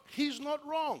know what? He's not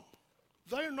wrong.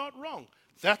 They're not wrong.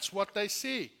 That's what they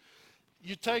see.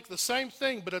 You take the same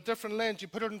thing, but a different lens. You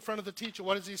put it in front of the teacher.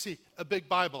 What does he see? A big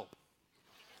Bible.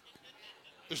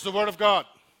 It's the Word of God.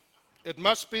 It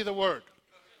must be the Word.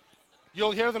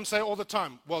 You'll hear them say all the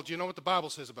time, well, do you know what the Bible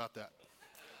says about that?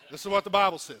 This is what the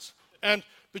Bible says.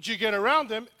 But you get around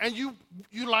them, and you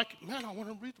like, man, I want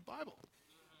to read the Bible.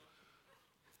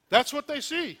 That's what they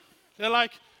see. They're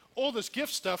like, all this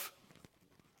gift stuff.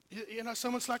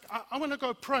 Someone's like, I want to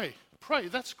go pray. Pray,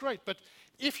 that's great. But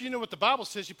if you knew what the Bible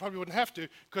says, you probably wouldn't have to,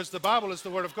 because the Bible is the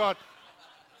Word of God.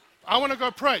 I want to go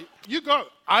pray. You go.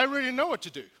 I already know what to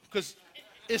do, because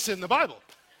it's in the Bible.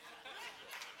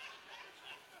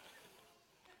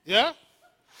 Yeah?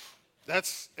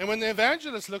 And when the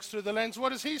evangelist looks through the lens, what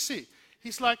does he see?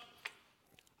 He's like,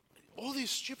 all these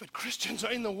stupid Christians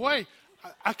are in the way.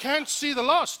 I can't see the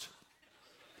lost.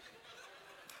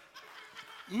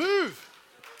 Move.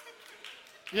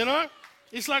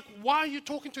 It's like, why are you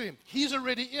talking to him? He's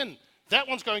already in. That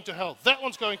one's going to hell. That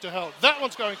one's going to hell. That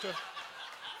one's going to...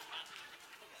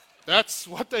 That's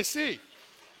what they see.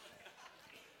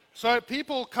 So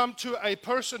people come to a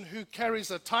person who carries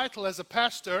a title as a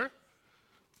pastor,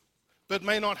 but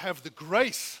may not have the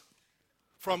grace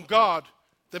from God.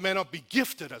 They may not be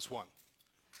gifted as one.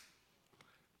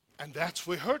 And that's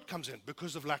where hurt comes in,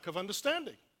 because of lack of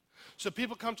understanding. So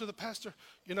people come to the pastor,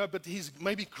 but he's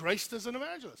maybe graced as an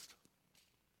evangelist.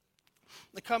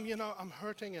 They come, I'm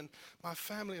hurting, and my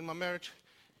family and my marriage.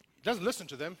 He doesn't listen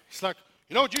to them. He's like,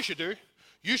 you know what you should do?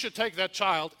 You should take that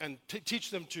child and teach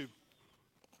them to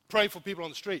pray for people on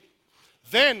the street.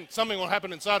 Then something will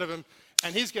happen inside of him,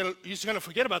 and he's gonna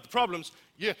forget about the problems.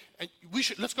 Yeah, and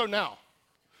let's go now.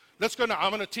 Let's go now.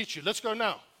 I'm gonna teach you. Let's go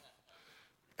now.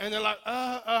 And they're like,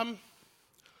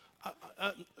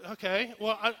 okay.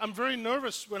 Well, I'm very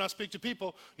nervous when I speak to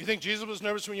people. You think Jesus was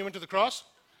nervous when you went to the cross?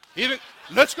 He didn't.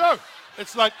 Let's go.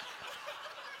 It's like,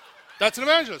 that's an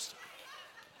evangelist.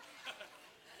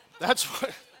 That's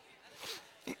what.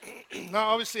 Now,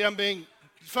 obviously, I'm being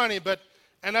funny,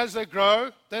 and as they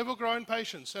grow, they will grow in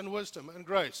patience and wisdom and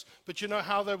grace. But you know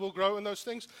how they will grow in those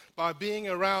things? By being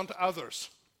around others.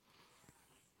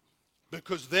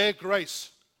 Because their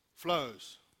grace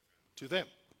flows to them.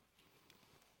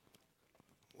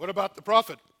 What about the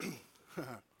prophet?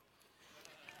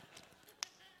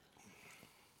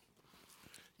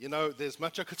 There's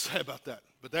much I could say about that.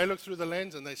 But they look through the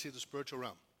lens and they see the spiritual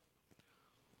realm.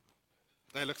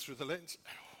 They look through the lens.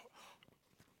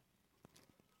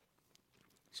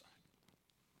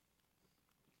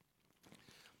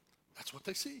 That's what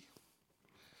they see.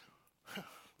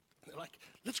 They're like,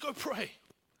 let's go pray.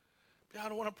 Yeah, I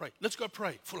don't want to pray. Let's go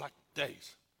pray for like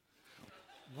days.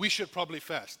 We should probably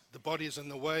fast. The body is in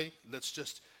the way. Let's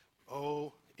just,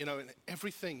 and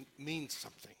everything means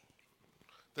something.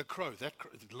 The crow, the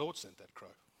Lord sent that crow.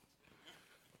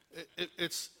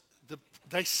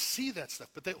 They see that stuff,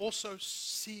 but they also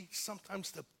see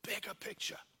sometimes the bigger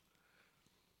picture.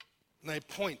 And they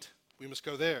point, we must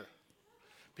go there.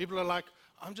 People are like,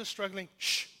 I'm just struggling.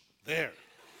 Shh, there.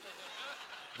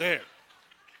 There.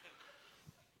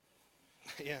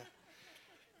 Yeah.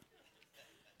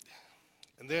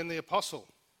 And then the apostle,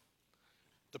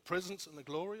 the presence and the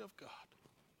glory of God.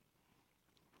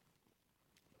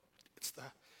 It's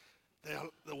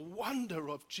the wonder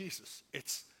of Jesus.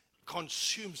 It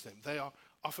consumes them. They are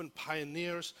often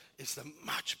pioneers. It's the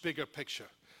much bigger picture.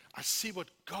 I see what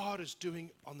God is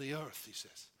doing on the earth, he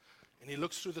says. And he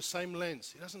looks through the same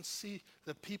lens. He doesn't see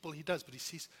the people he does, but he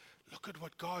sees, look at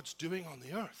what God's doing on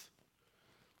the earth.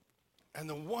 And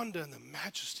the wonder and the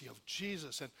majesty of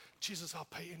Jesus. And Jesus, I'll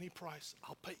pay any price.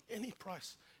 I'll pay any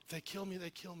price. If they kill me, they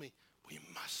kill me. We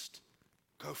must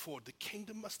go forward. The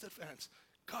kingdom must advance.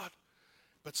 God.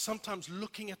 But sometimes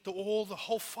looking at the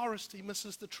whole forest, he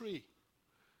misses the tree.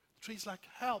 The tree's like,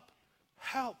 help,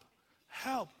 help,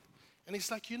 help. And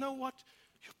he's like, you know what?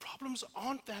 Your problems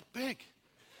aren't that big.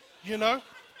 Let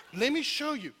me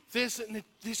show you. There's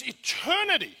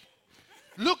eternity.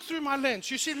 Look through my lens.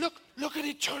 You see, look at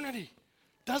eternity.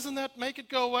 Doesn't that make it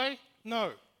go away?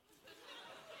 No.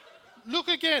 Look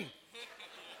again.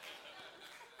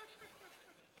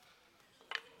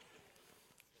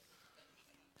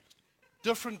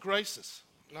 Different graces.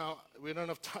 Now, we don't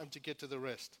have time to get to the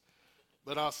rest.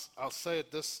 But I'll say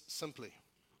it this simply.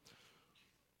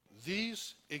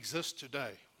 These exist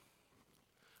today.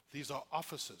 These are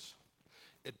offices.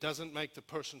 It doesn't make the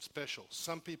person special.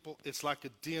 Some people, it's like a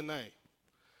DNA.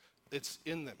 It's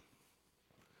in them.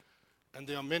 And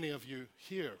there are many of you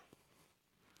here,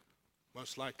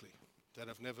 most likely, that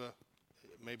have never,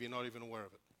 maybe not even aware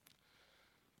of it.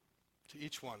 To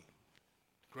each one,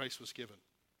 grace was given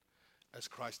as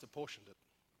Christ apportioned it.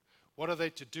 What are they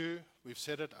to do? We've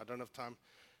said it, I don't have time.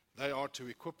 They are to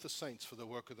equip the saints for the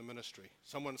work of the ministry.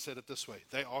 Someone said it this way,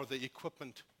 they are the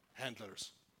equipment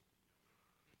handlers.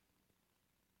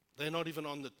 They're not even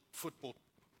on the football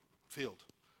field.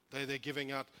 They're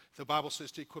giving out, the Bible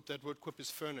says to equip, that word equip is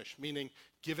furnish, meaning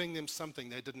giving them something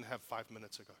they didn't have 5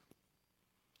 minutes ago.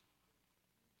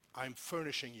 I'm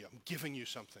furnishing you, I'm giving you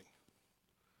something.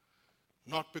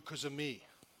 Not because of me,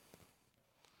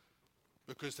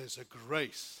 because there's a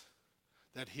grace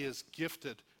that he has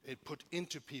gifted, it put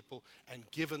into people and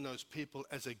given those people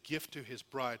as a gift to his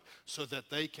bride so that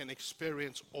they can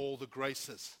experience all the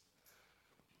graces.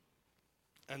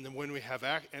 And then when we have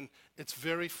and it's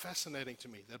very fascinating to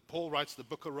me that Paul writes the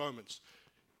book of Romans.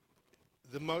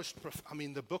 The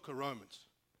book of Romans,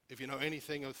 if you know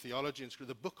anything of theology and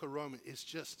scripture, the book of Romans is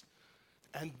just,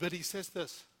 but he says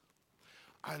this,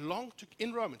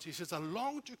 in Romans, he says, I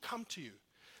long to come to you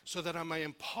so that I may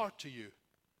impart to you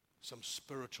some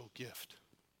spiritual gift.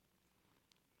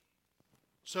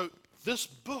 So this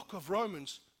book of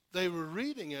Romans They were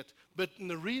reading it, but in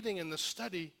the reading and the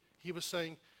study, he was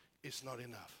saying, it's not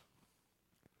enough.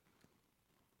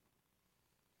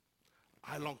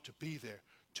 I long to be there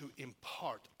to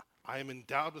impart. I am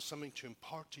endowed with something to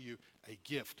impart to you, a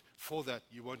gift. For that,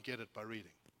 you won't get it by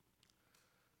reading.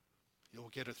 You'll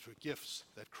get it through gifts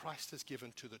that Christ has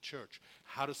given to the church.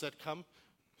 How does that come?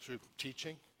 Through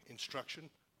teaching, instruction,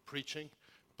 preaching,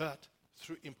 but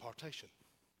through impartation,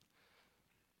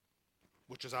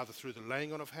 which is either through the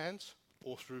laying on of hands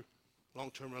or through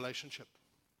long-term relationship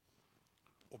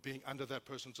or being under that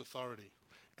person's authority.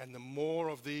 And the more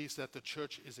of these that the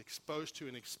church is exposed to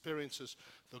and experiences,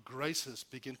 the graces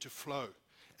begin to flow.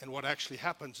 And what actually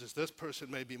happens is this person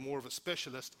may be more of a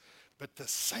specialist, but the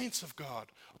saints of God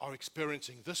are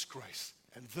experiencing this grace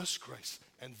and this grace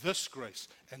and this grace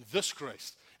and this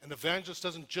grace. An evangelist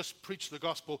doesn't just preach the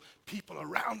gospel. People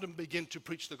around him begin to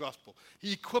preach the gospel.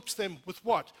 He equips them with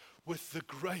what? With the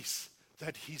grace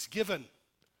that he's given.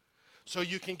 So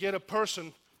you can get a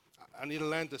person, I need to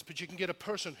land this, but you can get a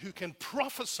person who can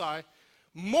prophesy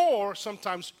more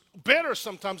sometimes, better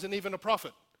sometimes than even a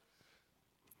prophet.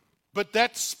 But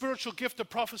that spiritual gift of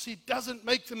prophecy doesn't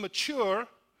make them mature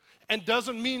and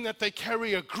doesn't mean that they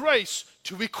carry a grace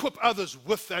to equip others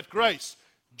with that grace.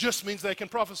 Just means they can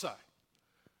prophesy.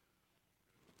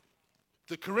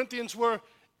 The Corinthians were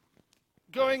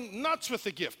going nuts with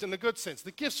the gift in a good sense.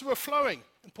 The gifts were flowing.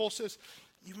 And Paul says,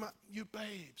 you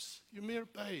babes, you're mere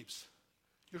babes.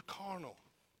 You're carnal.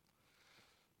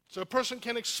 So a person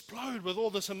can explode with all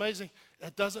this amazing.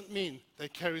 That doesn't mean they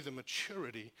carry the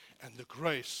maturity and the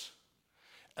grace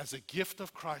as a gift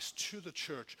of Christ to the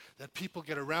church that people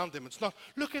get around them. It's not,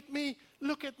 look at me,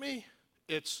 look at me.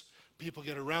 It's people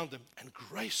get around them and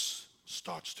grace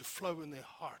starts to flow in their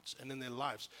hearts and in their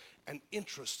lives, and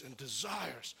interest and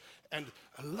desires and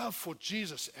a love for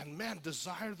Jesus, and man,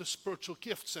 desire the spiritual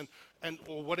gifts and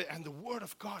the word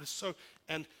of God is so,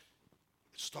 and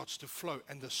it starts to flow,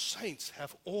 and the saints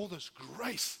have all this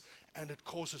grace, and it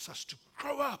causes us to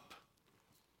grow up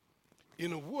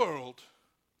in a world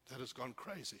that has gone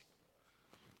crazy.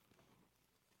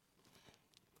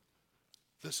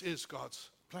 This is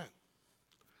God's plan.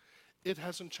 It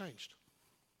hasn't changed.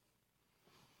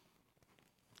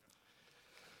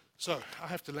 So I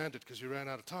have to land it because you ran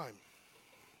out of time.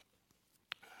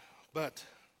 But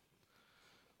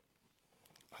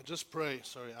I just pray,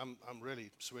 sorry, I'm really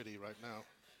sweaty right now.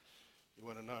 You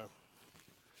want to know.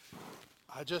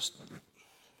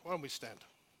 Why don't we stand?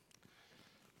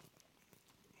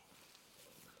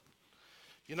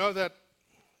 You know that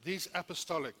these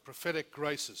apostolic, prophetic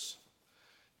graces,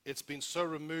 it's been so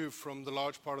removed from the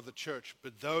large part of the church,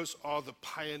 but those are the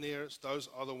pioneers. Those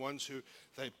are the ones who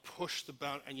they push the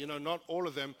bound. And you know, not all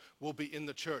of them will be in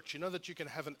the church. You know that you can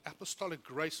have an apostolic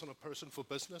grace on a person for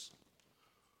business?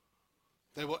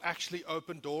 They will actually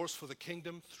open doors for the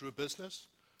kingdom through business.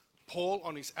 Paul,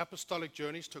 on his apostolic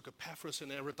journeys, took Epaphras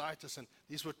and Herodotus, and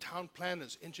these were town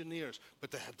planners, engineers,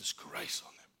 but they had this grace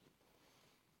on them.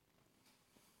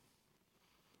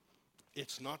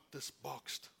 It's not this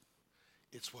boxed.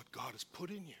 It's what God has put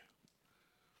in you.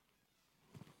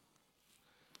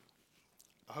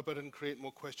 I hope I didn't create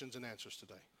more questions and answers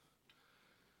today.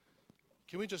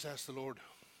 Can we just ask the Lord,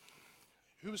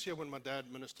 who was here when my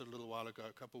dad ministered a little while ago,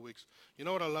 a couple of weeks? You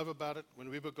know what I love about it? When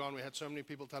we were gone, we had so many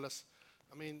people tell us,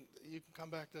 I mean, you can come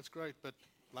back, that's great, but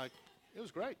like, it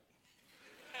was great.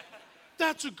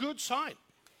 That's a good sign.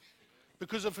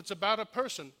 Because if it's about a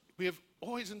person, we have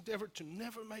always endeavored to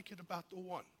never make it about the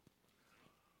one.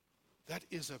 That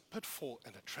is a pitfall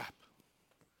and a trap.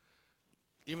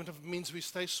 Even if it means we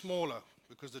stay smaller,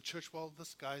 because the church, well,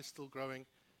 this guy is still growing.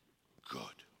 Good.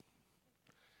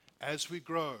 As we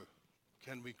grow,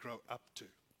 can we grow up to?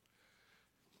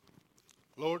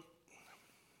 Lord,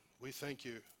 we thank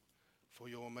you for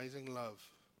your amazing love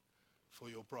for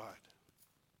your bride.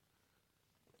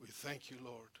 We thank you,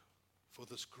 Lord, for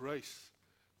this grace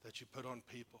that you put on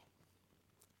people.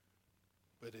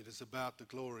 But it is about the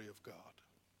glory of God,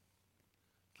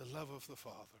 the love of the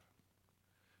Father.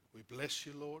 We bless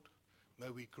you, Lord. May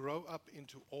we grow up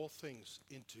into all things,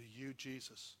 into you,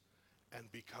 Jesus,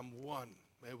 and become one.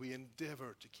 May we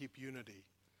endeavor to keep unity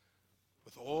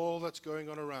with all that's going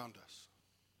on around us.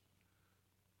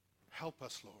 Help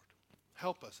us, Lord.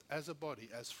 Help us as a body,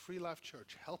 as Free Life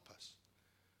Church. Help us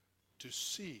to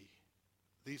see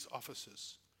these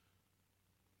offices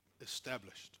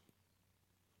established.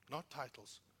 Not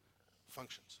titles,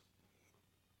 functions.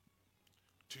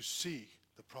 To see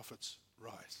the prophets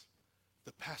rise,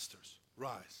 the pastors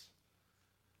rise,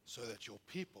 so that your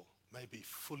people may be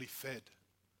fully fed.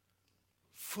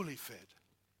 Fully fed.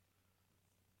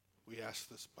 We ask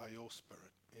this by your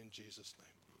Spirit in Jesus' name.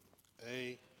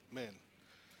 Amen.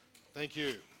 Thank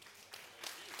you.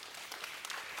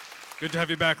 Good to have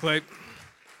you back, Clay.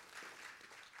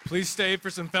 Please stay for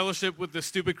some fellowship with the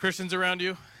stupid Christians around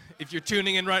you. If you're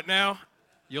tuning in right now,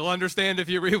 you'll understand if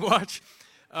you rewatch.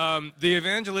 The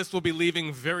evangelist will be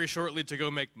leaving very shortly to go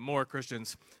make more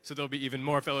Christians, so there'll be even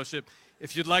more fellowship.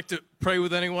 If you'd like to pray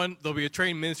with anyone, there'll be a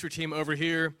trained ministry team over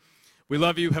here. We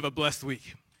love you. Have a blessed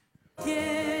week.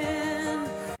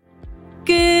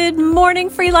 Good morning,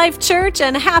 Free Life Church,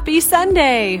 and happy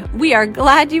Sunday. We are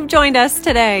glad you've joined us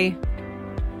today.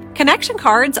 Connection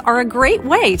cards are a great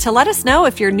way to let us know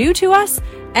if you're new to us,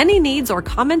 any needs or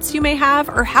comments you may have,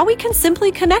 or how we can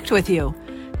simply connect with you.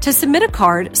 To submit a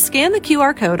card, scan the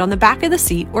QR code on the back of the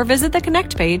seat or visit the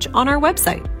Connect page on our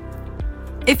website.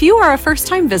 If you are a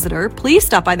first-time visitor, please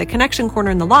stop by the Connection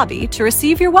Corner in the lobby to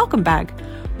receive your welcome bag.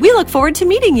 We look forward to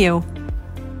meeting you.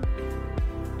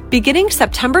 Beginning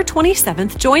September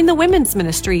 27th, join the Women's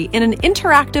Ministry in an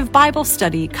interactive Bible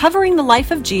study covering the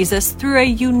life of Jesus through a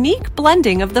unique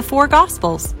blending of the four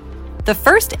Gospels. The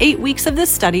first 8 weeks of this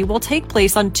study will take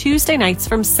place on Tuesday nights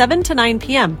from 7 to 9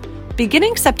 p.m.,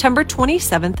 beginning September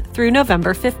 27th through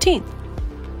November 15th.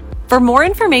 For more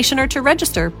information or to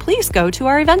register, please go to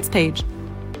our events page.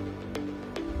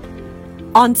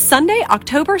 On Sunday,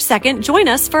 October 2nd, join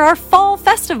us for our Fall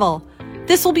Festival.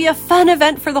 This will be a fun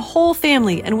event for the whole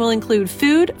family and will include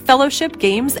food, fellowship,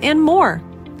 games, and more.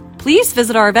 Please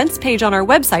visit our events page on our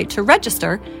website to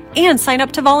register and sign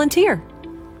up to volunteer.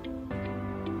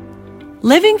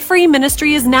 Living Free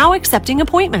Ministry is now accepting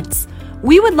appointments.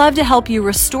 We would love to help you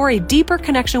restore a deeper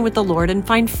connection with the Lord and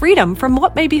find freedom from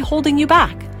what may be holding you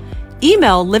back.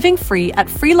 Email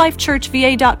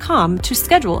livingfree@freelifechurchva.com to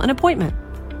schedule an appointment.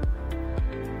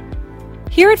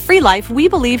 Here at Free Life, we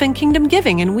believe in kingdom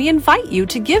giving, and we invite you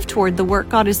to give toward the work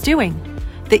God is doing.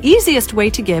 The easiest way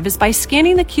to give is by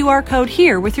scanning the QR code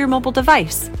here with your mobile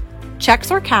device.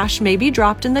 Checks or cash may be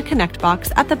dropped in the Connect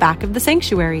box at the back of the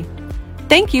sanctuary.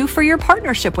 Thank you for your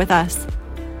partnership with us.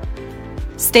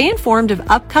 Stay informed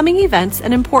of upcoming events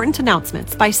and important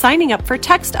announcements by signing up for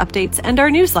text updates and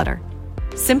our newsletter.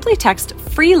 Simply text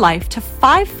Free Life to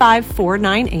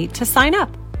 55498 to sign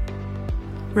up.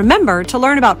 Remember, to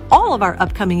learn about all of our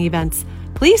upcoming events,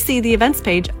 please see the events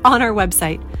page on our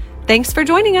website. Thanks for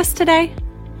joining us today.